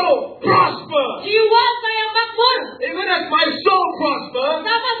utuh. soul prosper. Jiwa saya makmur. Even as my soul prosper,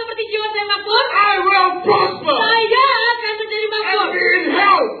 Sama seperti jiwa saya makmur, I will prosper saya akan menjadi makmur. and be in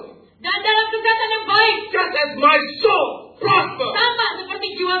health. Dan dalam kesehatan yang baik, Just as my soul prosper. sama seperti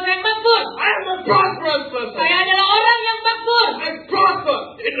jiwa saya makmur. I am a prosperous person. Saya adalah orang yang makmur. I prosper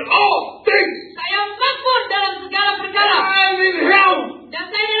in all things. Saya makmur dalam segala perkara. I am in health. Dan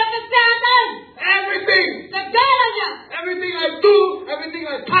saya dalam kesehatan. Everything. Segalanya. Everything I do, everything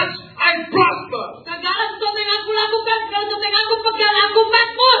I touch, I prosper. Segala sesuatu yang aku lakukan, segala sesuatu yang aku pegang, aku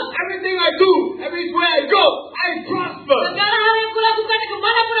makmur. Everything I do, everywhere I go, I prosper. Segala hal yang aku lakukan,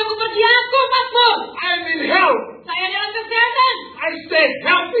 kemanapun aku pergi, aku makmur. I am in health. Saya dalam kesehatan. I stay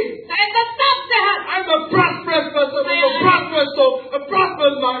healthy. Saya tetap sehat. I'm a prosperous person with a prosperous soul, a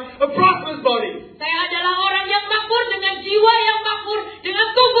prosperous mind, a prosperous body. Saya adalah orang yang makmur dengan jiwa yang makmur, dengan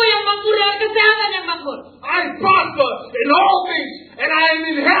tubuh yang makmur, dengan kesehatan yang makmur. I prosper in all things, and I am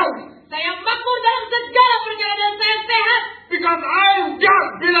in health. Saya makmur dalam segala perkara dan saya sehat. Because I am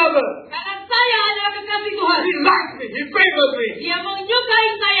God's beloved. Karena saya adalah kekasih Tuhan. He likes me. He favors me. Dia menyukai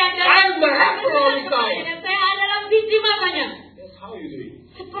saya dan I'm the apple of His eye. dan saya adalah biji matanya. That's how you do it.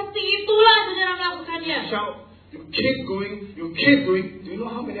 Seperti itulah saudara melakukannya. Shout. You keep going. You keep doing. Do you know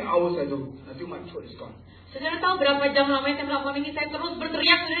how many hours I do until my throat is gone? Saudara tahu berapa jam lamanya saya melakukan ini? Saya terus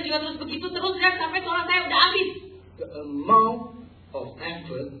berteriak, saudara juga terus begitu, terus teriak sampai suara saya udah habis. The amount of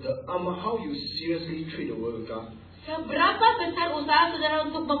effort, how you seriously treat the word of God, Seberapa besar usaha saudara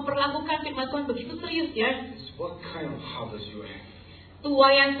untuk memperlakukan firman Tuhan begitu serius ya? is what kind of harvest you have.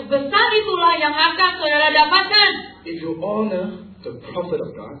 Tuaian sebesar itulah yang akan saudara dapatkan. If you honor the prophet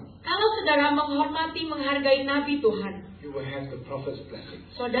of God, Kalau saudara menghormati, menghargai Nabi Tuhan, you will have the prophet's blessing.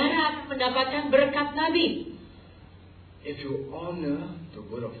 saudara akan mendapatkan berkat Nabi. If you honor the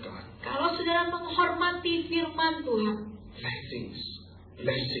word of God, Kalau saudara menghormati firman Tuhan, blessings,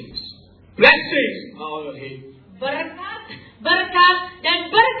 blessings, blessings are on your head. berkat, berkat, dan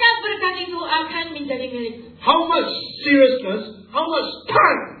berkat-berkat itu akan menjadi milik. How much seriousness, how much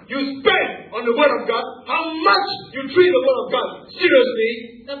time you spend on the word of God, how much you treat the word of God seriously,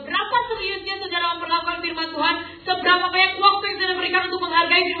 Seberapa seriusnya saudara memperlakukan firman Tuhan, seberapa banyak waktu yang saudara berikan untuk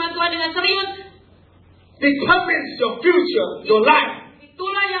menghargai firman Tuhan dengan serius, determines your future, your life.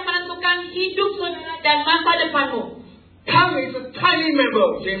 itulah yang menentukan hidup saudara dan masa depanmu. Tongue is a tiny member,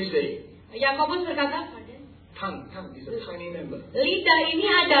 James says. Yakobus berkata, Tongue is a tiny member. lidah ini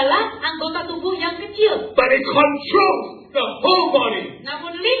adalah anggota tubuh yang kecil. But it controls the whole body.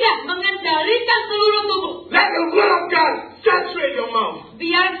 Namun lidah mengendarai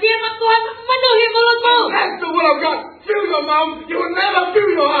firman Tuhan memenuhi mulutmu. Unless the word of God fill your mouth, you will never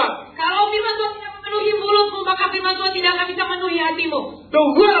fill your heart. Kalau firman Tuhan tidak memenuhi mulutmu, maka firman Tuhan tidak akan bisa memenuhi hatimu. The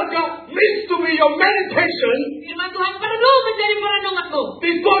word of God needs to be your meditation Firman Tuhan perlu menjadi perenunganmu.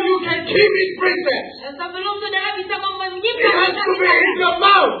 before you can keep His precepts. Dan sebelum saudara bisa It menyimpan has to be in your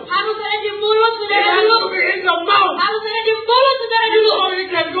mouth. harus ada di mulut It saudara has dulu. to be in your mouth. Harus ada di mulut saudara dulu. Before it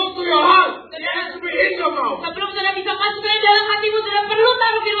can go to your heart, it has to be in your mouth. Sebelum saudara bisa masuk ke dalam hatimu, saudara perlu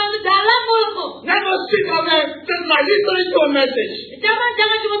taruh firman itu dalam mulutmu. Never sit down there just like listening to a message. Jangan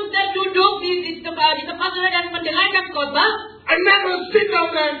cuma saudara duduk di tempat saudara dan mendengarkan khotbah. And never sit down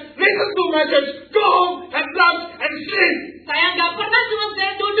there, listen to a message, go home, have lunch, and sleep. Saya nggak pernah cuma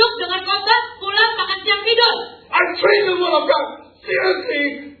saudara duduk dengan khotbah, pulang makan siang tidur. I trained the word of God seriously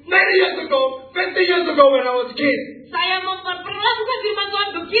many years ago, 50 years ago when I was a kid. Saya memperlakukan firman Tuhan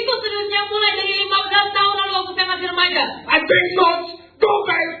begitu seriusnya mulai dari 15 tahun lalu waktu saya masih remaja. I take notes, go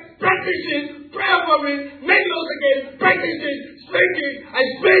back, practice it, pray over it, make notes again, practice it, speak it, I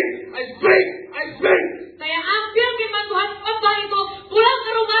speak. Saya ambil firman Tuhan khotbah itu, pulang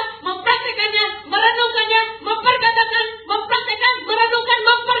ke rumah, mempraktekannya, merenungkannya, memperkatakan, mempraktekan, merenungkan,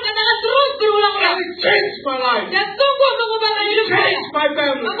 memperkatakan terus berulang-ulang. And it changed my life. Dan sungguh mengubahkan hidup saya, Changed my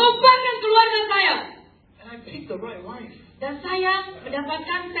family. mengubahkan keluarga saya. And I picked the right wife. Dan saya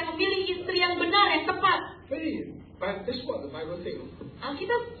memilih istri yang benar, yang tepat. But this is what the Bible says.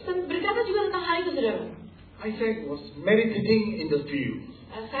 Alkitab berkata juga tentang hal itu, saudara. Isaac was meditating in the field.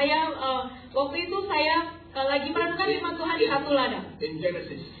 Waktu itu saya lagi merenungkan firman Tuhan di satu ladang. In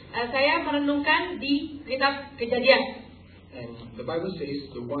Genesis. Saya merenungkan di kitab Kejadian. And the Bible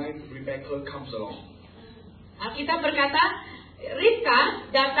says the wife Rebecca comes along. Alkitab berkata, Ribka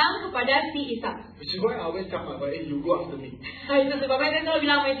datang kepada si Ishak. Which is why I always tell my wife, hey, you go after me. Itu sebabnya saya selalu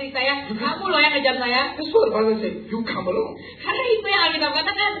bilang sama istri saya, kamu loh yang ngejar saya. That's what the Bible says, you come along. Karena itu yang Alkitab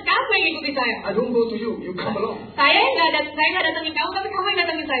katakan, kamu yang ikuti saya. I don't go to you, you come along. Saya nggak datangin kamu, tapi kamu yang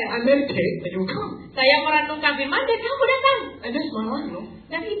datangin saya. I meditate and you come. Saya merenungkan firman dan kamu datang. And that's my wife, no?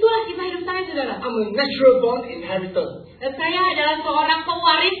 Dan itulah kisah hidup saya, saudara. I'm a natural born inheritor. Dan saya adalah seorang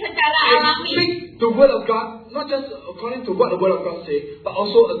pewaris secara I alami. speak the word of God, not just according to what the word of God says, but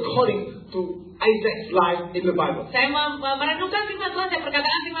also according to Isaac's life in the Bible. Saya merenungkan firman Tuhan, saya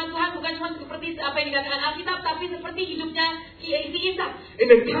perkatakan firman Tuhan bukan cuma seperti apa yang dikatakan Alkitab, tapi seperti hidupnya si Ishak. In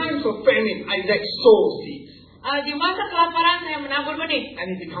the times of famine, Isaac sowed seeds. Di masa kelaparan saya menabur benih.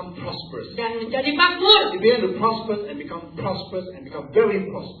 And he became prosperous. Dan menjadi makmur. He began to prosper and become prosperous and become very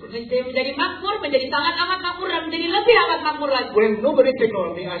prosperous. Menjadi makmur, menjadi sangat amat makmur dan menjadi lebih amat makmur lagi. When nobody take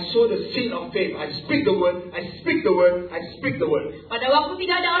on me, I sow the seed of faith. I speak the word, I speak the word, I speak the word. Pada waktu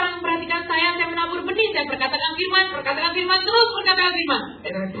tidak ada orang memperhatikan saya menabur benih, saya perkatakan firman, terus perkatakan firman.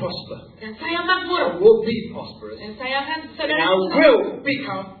 And I prosper. Dan saya makmur. I will be prosperous. Dan saya akan, And saudara, I will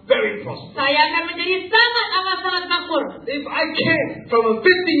become very prosperous. saya akan menjadi sangat makmur. If I came from a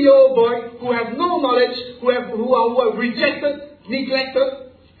 15-year-old boy who has no knowledge, who are rejected, neglected,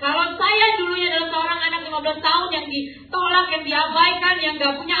 kalau saya dulunya adalah seorang anak 15 tahun yang ditolak, yang diabaikan, yang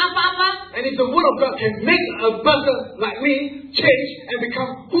gak punya apa-apa. and if the word of God can make a person like me change and become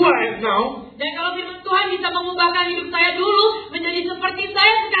who I am now, Dan kalau firman Tuhan bisa mengubahkan hidup saya dulu menjadi seperti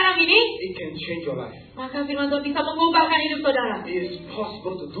saya sekarang ini, it can change your life. maka firman Tuhan bisa mengubahkan hidup saudara. It is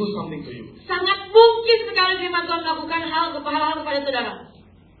possible to do something to you. Sangat mungkin sekali firman Tuhan melakukan hal kepada saudara.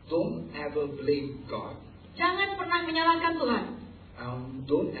 Don't ever blame God. Jangan pernah menyalahkan Tuhan.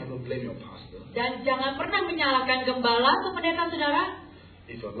 Don't ever blame your pastor. Dan jangan pernah menyalahkan gembala atau pendeta saudara.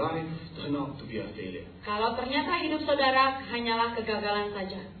 If your life turned out to be a failure. Kalau ternyata hidup saudara hanyalah kegagalan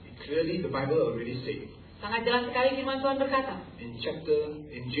saja. Clearly the Bible already said. Sangat jelas sekali firman Tuhan berkata. In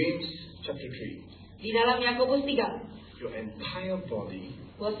James chapter 3. Di dalam Yakobus 3. Your entire body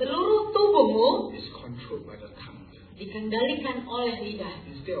Bahwa seluruh tubuhmu is controlled by the tongue. dikendalikan oleh lidah.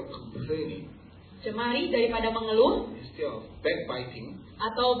 Instead of complaining, Cemari daripada mengeluh, instead of backbiting,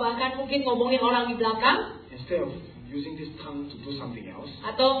 atau bahkan mungkin ngomongin orang di belakang, instead of using this tongue to do something else,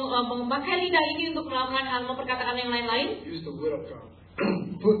 atau memakai lidah ini untuk melakukan hal memperkatakan yang lain-lain, use the word of God.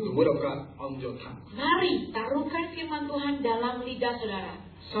 Put the word of God on your tongue. mari taruhkan firman Tuhan dalam lidah saudara.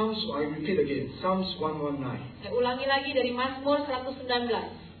 I repeat again, Psalms 119, Saya ulangi lagi dari Mazmur 119,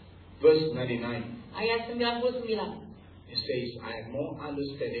 verse 99. ayat 99. It says, I have more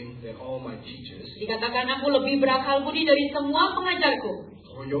understanding than all my teachers. Dikatakan aku lebih berakal budi dari semua pengajarku.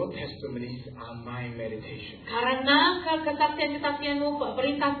 For your testimonies are my meditation. Karena kesaksian-kesaksianmu,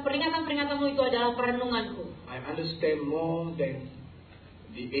 peringatan-peringatanmu itu adalah perenunganku. I understand more than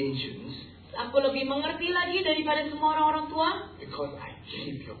the ancients. Aku lebih mengerti lagi daripada semua orang-orang tua. Because I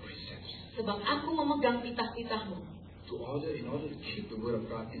keep your precepts. Sebab aku memegang titah-titahmu. in order to keep the word of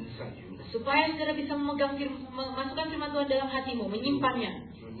God inside you, supaya saudara bisa memasukkan firman Tuhan dalam hatimu, menyimpannya.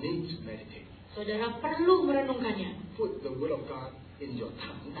 you need to meditate. Saudara perlu merenungkannya. Put the word of God in your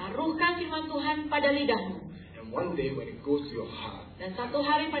tongue. Taruhkan firman Tuhan pada lidahmu. And one day when it goes to your heart, Dan satu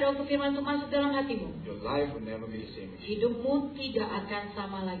hari pada waktu firman Tuhan masuk dalam hatimu, your life will never be the same again. hidupmu tidak akan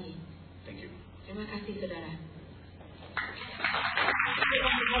sama lagi. Thank you. Terima kasih saudara.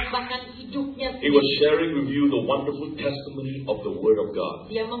 Bahkan hidupnya He was sharing with you the wonderful testimony of the Word of God.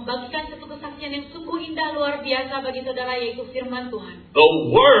 dia membagikan satu kesaksian yang sungguh indah luar biasa bagi saudara, yaitu firman Tuhan. The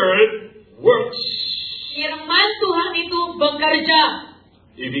Word works. Firman Tuhan itu bekerja.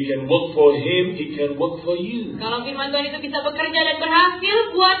 If He can work for him, He can work for you. Kalau firman Tuhan itu bisa bekerja dan berhasil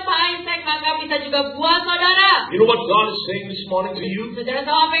buat Pak Isaac, maka bisa juga buat saudara. You know what God is saying this morning to you? Saudara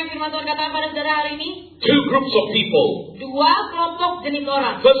tahu apa yang firman Tuhan katakan pada saudara hari ini? Two groups of people. Dua kelompok jenis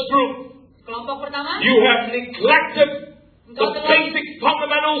orang. First group, Kelompok pertama, you have neglected the basic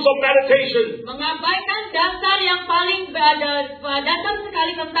fundamentals of meditation. mengabaikan dasar yang paling dasar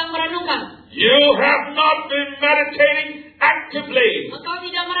sekali tentang merenungkan. You have not been meditating actively. Engkau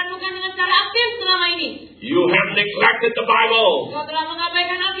tidak merenungkan dengan cara aktif selama ini. You have neglected the Bible. Engkau telah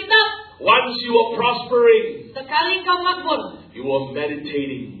mengabaikan Alkitab. Once you are prospering, Sekali engkau makmur, you are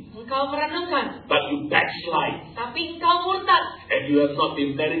meditating. engkau merenungkan, But you backslide. tapi engkau murtad. And you have not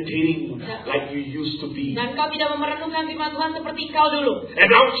been meditating like you used to be. Dan engkau tidak merenungkan firman Tuhan seperti engkau dulu. And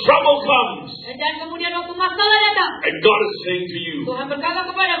now trouble comes. Dan kemudian waktu masalah datang, And God is saying to you, Tuhan berkata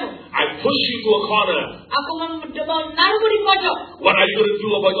kepadamu, I push you to a corner. aku menaruhmu di pojok. What are you going to do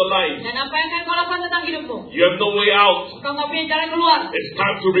about your life? Dan apa yang akan kau lakukan tentang hidupmu? You have no way out. Engkau nggak punya jalan keluar. It's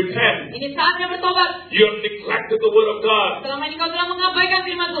time to repent. Ini saatnya bertobat. You have neglected the Word of God. Selama ini kau telah mengabaikan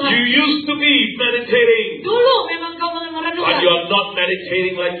firman Tuhan. You used to be meditating. Dulu memang kau But merenungkan. you are not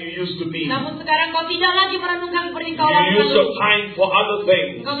meditating like you used to be. Namun sekarang kau tidak lagi merenungkan seperti kau You lakukan use your dulu. time for other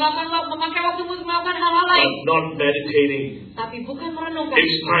things. Kau memakai waktumu untuk melakukan hal-hal But lain. not meditating. Tapi bukan merenungkan.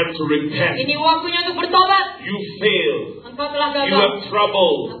 It's time to repent. Ini waktunya untuk bertobat. You fail. Engkau telah You gagal. have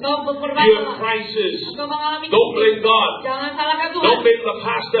trouble. Engkau You have bermasalah. crisis. Engkau mengalami Don't blame God. Jangan salahkan Tuhan. Don't blame the Jangan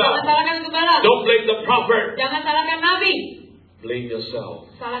pastor. salahkan gembala. Don't blame the prophet. Jangan salahkan nabi. Blame yourself.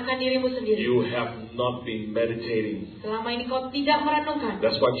 Salahkan dirimu sendiri. You have not been meditating. Selama ini kau tidak merenungkan.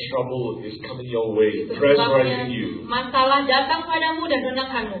 That's why trouble is coming your way, Itu pressurizing sebabnya you. masalah datang padamu dan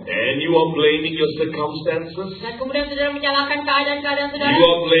menangkanmu. And you are blaming your circumstances. Dan kemudian saudara menyalahkan keadaan-keadaan saudara. You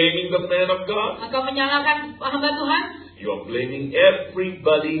are blaming the man of God. Engkau menyalahkan hamba Tuhan. You are blaming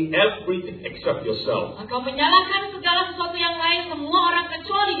everybody, everything except yourself. Engkau menyalahkan segala sesuatu yang lain, semua orang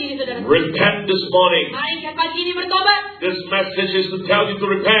kecuali diri saudara. Repent this morning. Mari pagi ini bertobat. This message is to tell you to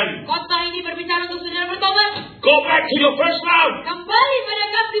repent. Khotbah ini berbicara untuk saudara bertobat. Go back to your first love. Kembali pada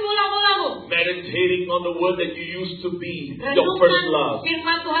kasih mula-mulamu. Meditating on the word that you used to be, your first Renungkan love.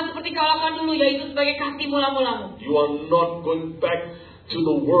 firman Tuhan seperti kau lakukan dulu, yaitu sebagai kasih mula-mulamu. You are not going back to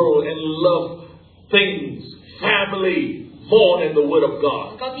the world and love things, family, more than the word of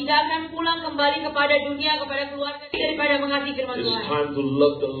God. Engkau tidak akan pulang kembali kepada dunia, kepada keluarga daripada mengasihi firman It's Tuhan. time to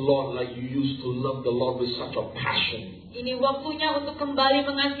love the Lord like you used to love the Lord with such a passion. Ini waktunya untuk kembali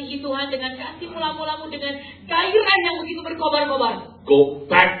mengasihi Tuhan dengan kasih mula-mulamu, dengan gairah yang begitu berkobar-kobar. Go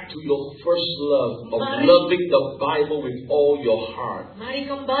back to your first love of loving the Bible with all your heart. Mari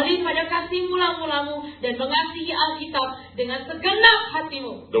kembali pada kasih mula-mulamu dan mengasihi Alkitab dengan segenap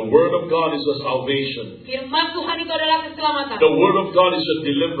hatimu. The Word of God is your salvation. Firman Tuhan itu adalah keselamatan. The Word of God is your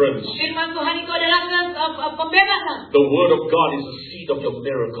deliverance. Firman Tuhan itu adalah pembebasan. The Word of God is the seed of your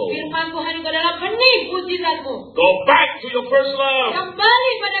miracle. Firman Tuhan itu adalah benih mujizatmu. Go back to your first love.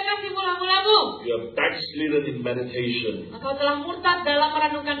 Kembali pada kasih mula-mulamu. You are backslidden in meditation. Engkau telah murtad dalam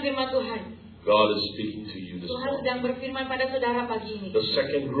merenungkan firman Tuhan. God is speaking to you this Tuhan morning. sedang berfirman pada saudara pagi ini. The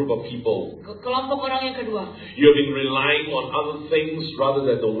second group of people, Kelompok orang yang kedua. you have been relying on other things rather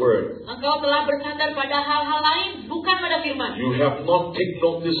than the Word. Engkau telah bersandar pada hal-hal lain, bukan pada firman. You have not taken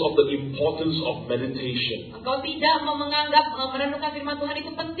notice of the importance of meditation. Engkau tidak menganggap merenungkan firman Tuhan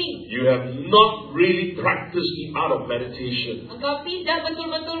itu penting. You have not really practiced the art of meditation. Engkau tidak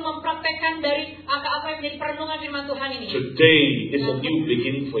betul-betul mempraktekkan dari apa yang menjadi perenungan firman Tuhan ini. Today is a new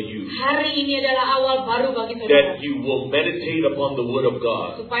beginning for you. Hari ini adalah awal baru bagi saudara. That you will meditate upon the Word of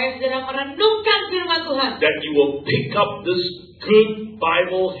God. Supaya saudara merenungkan firman Tuhan. That you will pick up this good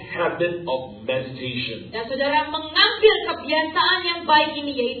Bible habit of meditation. Dan saudara mengambil kebiasaan yang baik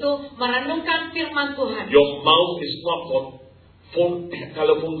ini, yaitu merenungkan firman Tuhan. Your mouth is not for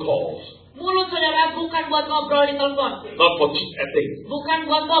telephone calls. Mulut saudara bukan buat ngobrol di telepon. Not for chit-chatting. Bukan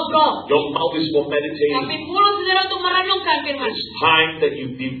buat ngobrol. Your mouth is for Tapi meditating. mulut saudara untuk merenungkan firman. It's time that you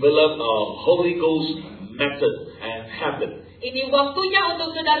develop a Holy Ghost method and habit. Ini waktunya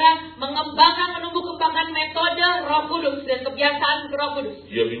untuk saudara mengembangkan, menumbuh kembangkan metode Roh Kudus dan kebiasaan Roh Kudus.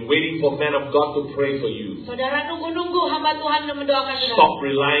 You have been waiting for man of God to pray for you. Saudara nunggu-nunggu hamba Tuhan mendoakan saudara. Stop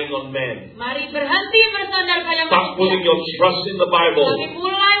relying on man. Mari berhenti bersandar pada Stop putting your manusia. trust in the Bible. Tapi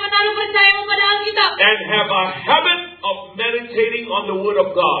mulai menaruh percaya kepada Alkitab. And have a habit of meditating on the Word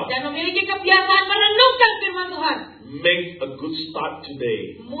of God. Dan memiliki kebiasaan merenungkan firman Tuhan. Make a good start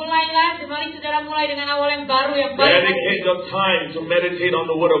today. Mulailah, mari saudara mulai dengan awal yang baru, yang baik. Dedicate your time to meditate on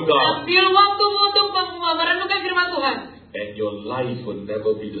the Word of God. Ambil waktu untuk merenungkan firman Tuhan. And your life will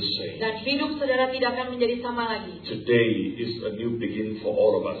never be the same. Dan hidup saudara tidak akan menjadi sama lagi. Today is a new beginning for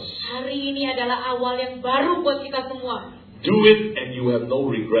all of us. Hari ini adalah awal yang baru buat kita semua. Do it and you have no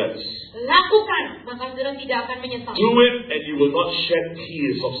regrets. Lakukan, maka saudara tidak akan menyesal. Do it and you will not shed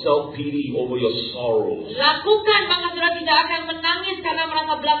tears of self-pity over your sorrows. Lakukan, maka saudara tidak akan menangis karena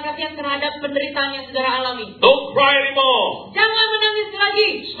merasa belas kasihan terhadap penderitaan yang saudara alami. Don't cry anymore. Jangan menangis lagi.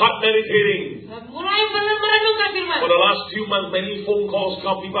 Start meditating. Mulai merenungkan firman. For the last few months, many phone calls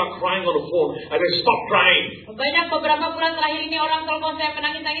come. People are crying on the phone. And they stop crying. Banyak beberapa bulan terakhir ini orang telepon saya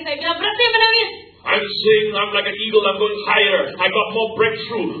menangis-nangis. Saya bilang berhenti menangis. I'm saying I'm like an eagle. I'm going higher. I got more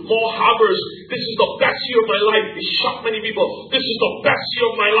breakthrough, more harvest. This is the best year of my life. It shocked many people. This is the best year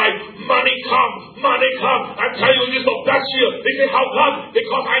of my life. Money come. Money come. I'm telling you, this is the best year. They say, how come?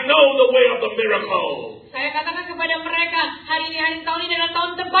 Because I know the way of the miracle. Saya katakan kepada mereka, hari ini, tahun ini adalah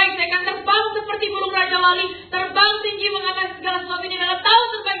tahun terbaik. Saya akan terbang seperti burung Raja Wali. Terbang tinggi mengatasi segala sesuatu. Ini adalah tahun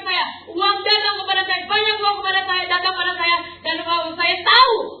terbaik saya. Uang datang kepada saya. Banyak uang kepada saya. Datang kepada saya. Dan saya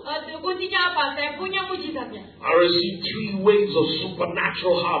tahu kuncinya apa. Saya punya mujizatnya. I received 3 waves of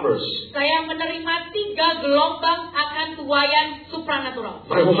supernatural harvest. Saya menerima 3 gelombang akan tuaian supranatural.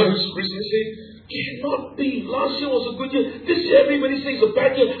 My wife recently said, cannot be. Last year was a good year. This year everybody says it's a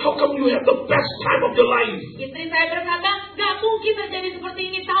bad year. How come you have the best time of your life? Istri saya berkata, gak mungkin terjadi seperti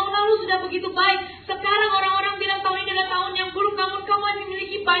ini. Tahun lalu sudah begitu baik. Sekarang orang-orang bilang tahun ini adalah tahun yang buruk. Namun kamu masih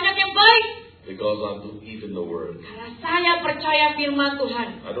memiliki banyak yang baik. Because I believe in the Word. Karena saya percaya firman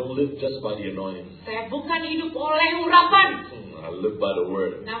Tuhan. I don't live just by the anointing. Saya bukan hidup oleh urapan. I live by the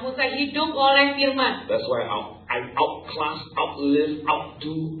Word. Namun saya hidup oleh firman. That's why I outclass, outlive,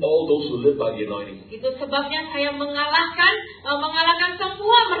 outdo all those who live by the anointing. Itu sebabnya saya mengalahkan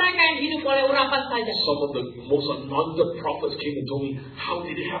semua mereka yang hidup oleh urapan saja. Some of the most anointed prophets came and told me, how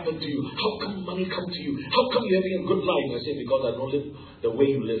did it happen to you? How come money come to you? How come you're having a good life? I said, because I don't live the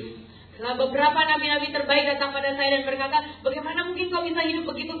way you live. Setelah beberapa nabi-nabi terbaik datang pada saya dan berkata, bagaimana mungkin kau bisa hidup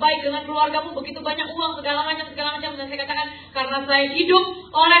begitu baik dengan keluargamu, begitu banyak uang, segala macam. Dan saya katakan, karena saya hidup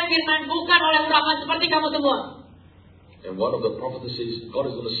oleh firman, bukan oleh urapan seperti kamu semua. And one of the prophets says, God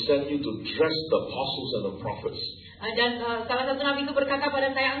is going to send you to dress the apostles and the prophets. Dan salah satu nabi itu berkata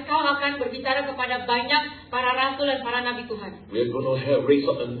pada saya, engkau akan berbicara kepada banyak para rasul dan para nabi Tuhan. We are going to raise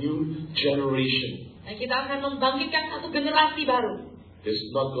up a new generation. Dan kita akan membangkitkan satu generasi baru.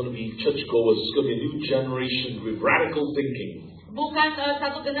 It's not going to be churchgoers. It's going to be a new generation with radical thinking. Bukan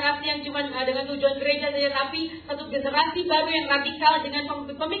satu generasi yang cuma dengan tujuan gereja saja, tapi satu generasi baru yang radikal dengan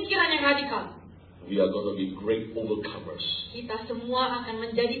pemikiran yang radikal. We are going to be great overcomers. Kita semua akan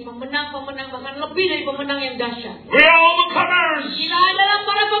menjadi pemenang-pemenang, bahkan lebih dari pemenang yang dahsyat. We are overcomers! Kita adalah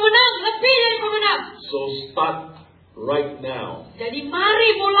para pemenang, lebih dari pemenang. So start right now. Jadi mari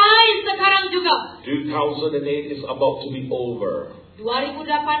mulai sekarang juga. 2008 is about to be over. 2008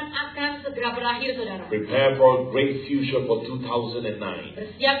 akan segera berakhir, saudara. Prepare for a great future for 2009.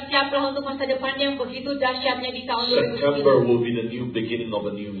 Bersiap-siaplah untuk masa depan yang begitu dahsyatnya di tahun 2009. September will be the new beginning of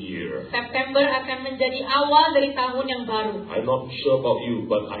a new year. September akan menjadi awal dari tahun yang baru. I'm not sure about you,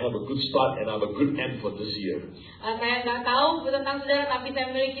 but I have a good start and I have a good end for this year. Saya nggak tahu tentang saudara, tapi saya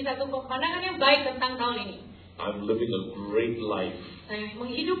memiliki satu pandangan yang baik tentang tahun ini. I'm living a great life. Saya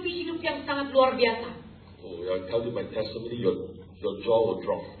menghidupi hidup yang sangat luar biasa. Oh, I tell you my testimony, your jaw will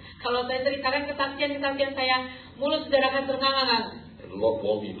drop. Kalau saya ceritakan kesaksian saya, mulut saudara akan ternganga-nganga. And the Lord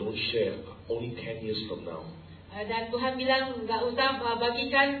warned me, don't share, only 10 years from now. Dan Tuhan bilang, nggak usah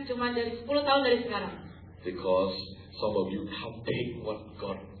bagikan cuma dari 10 tahun dari sekarang. Because some of you can't take what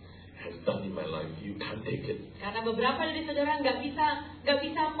God has done in my life. You can't take it. Karena beberapa dari saudara nggak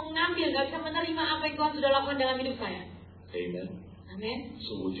bisa mengambil, nggak bisa menerima apa yang Tuhan sudah lakukan dalam hidup saya. Amen. Amen.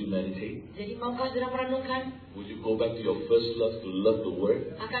 So would you meditate? Jadi maukah saudara merenungkan? Would you go back to your first love to love the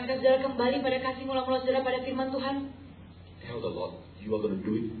Word? Akankah saudara kembali pada kasih mula-mula saudara pada firman Tuhan? Tell the Lord, you are going to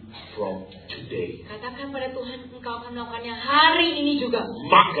do it from today. Katakan pada Tuhan, engkau akan melakukannya hari ini juga.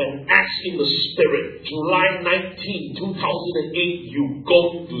 Mark and ask in the Spirit. July 19, 2008, you're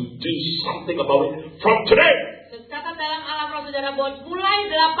going to do something about it from today. Catat dalam alam roh saudara bahwa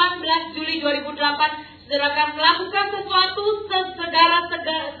mulai 18 Juli 2008, saudara akan melakukan sesuatu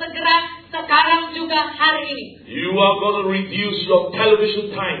segera sekarang juga hari ini. You are going to reduce your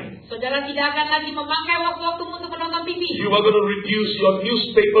television time. Saudara tidak akan lagi memakai waktu-waktumu untuk menonton TV. You are going to reduce your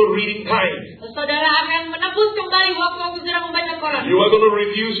newspaper reading time. Saudara akan menebus kembali waktu-waktu saudara membaca koran. You are going to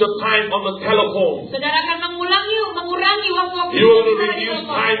reduce your time on the telephone. Saudara akan mengurangi waktu-waktu You are going to saudara di reduce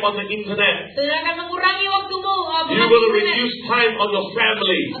telepon. time on the internet. Saudara akan mengurangi waktumu You are going to reduce time on your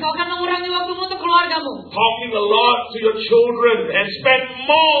family. Atau akan mengurangi waktumu untuk keluargamu. Talking a lot to your children and spend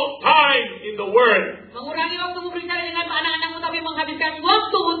more time in the Word. Mengurangi waktumu berbicara dengan anak-anakmu tapi menghabiskan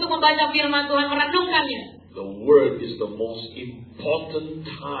waktu untuk membaca firman Tuhan, merenungkannya. The Word is the most important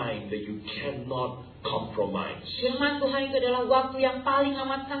time that you cannot compromise. Firman Tuhan itu adalah waktu yang paling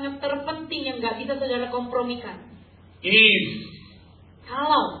amat sangat terpenting yang gak bisa saudara kompromikan. If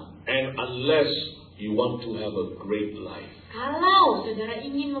Kalau and unless you want to have a great life, Kalau saudara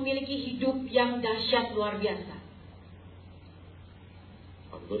ingin memiliki hidup yang dahsyat luar biasa,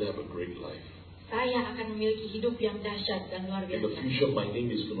 I'm going to have a great life. saya akan memiliki hidup yang dahsyat dan luar In the biasa. future, my name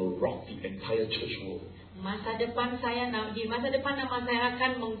is going to rock the entire church world. Di masa depan nama saya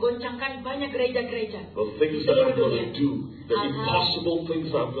akan menggoncangkan banyak gereja-gereja. The things that I'm going to do, the impossible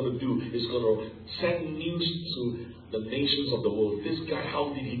things that I'm going to do, is going to send news to the nations of the world. This guy,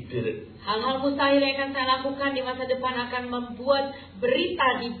 how did he did it? Hal-hal mustahil yang akan saya lakukan di masa depan akan membuat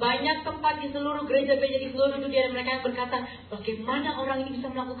berita di banyak tempat di seluruh gereja-gereja di seluruh dunia, dan mereka yang berkata, bagaimana orang ini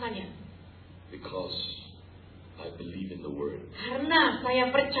bisa melakukannya? Because I believe in the Word. Karena saya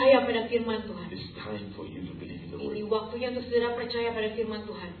percaya pada firman Tuhan. It's time for you to believe in the Ini Word. waktunya untuk saudara percaya pada firman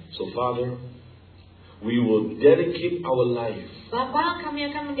Tuhan. So, Father, we will dedicate our life. Bapa,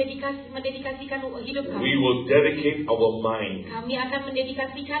 kami akan mendedikasikan hidup kami. We will dedicate our mind. Kami akan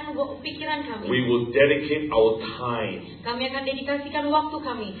mendedikasikan pikiran kami. We will dedicate our time. Kami akan dedikasikan waktu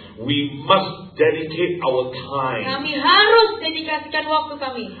kami. We must dedicate our time. Kami harus dedikasikan waktu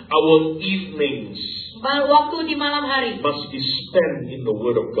kami. Our evenings Waktu di malam hari must be spent in the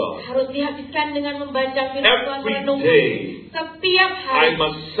Word of God. harus dihabiskan dengan membaca firman Tuhan, Every merenung. day, Setiap I hari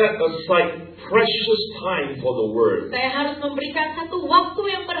must set aside precious time for the Word. saya harus memberikan satu waktu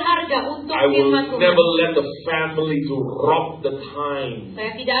yang berharga untuk I will firman Tuhan. never let the family to rob the time.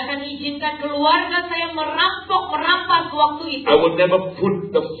 Saya tidak akan izinkan keluarga saya merampas waktu itu. I will never put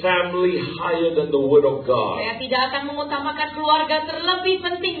the family higher than the Word of God. Saya tidak akan mengutamakan keluarga terlebih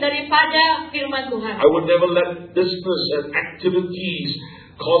penting daripada firman Tuhan. I will never let business and activities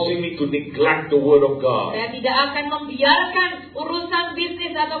causing me to neglect the Word of God. Saya tidak akan membiarkan urusan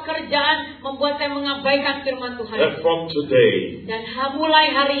bisnis atau kerjaan membuat saya mengabaikan firman Tuhan. That from today, Dan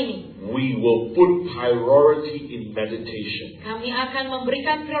mulai hari ini, we will put priority in meditation. kami akan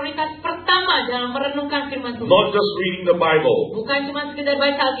memberikan prioritas pertama dalam merenungkan firman Tuhan. Not just reading the Bible, Bukan cuma sekedar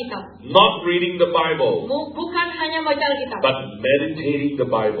baca Alkitab. not reading the Bible, Bukan hanya baca Alkitab. but meditating the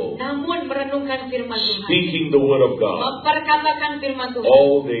Bible, Namun merenungkan firman Tuhan. speaking the Word of God Memperkatakan firman Tuhan.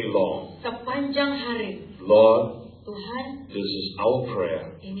 all day long. Sepanjang hari. Lord, Tuhan, this is our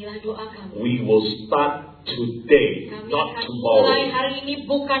prayer. inilah doa kami. We will start today, Kami not akan mulai tomorrow. hari ini,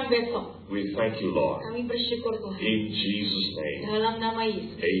 bukan besok. We thank you, Lord. Kami bersyukur Tuhan. In Jesus' name, Dalam nama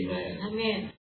Yesus. amen. Amin.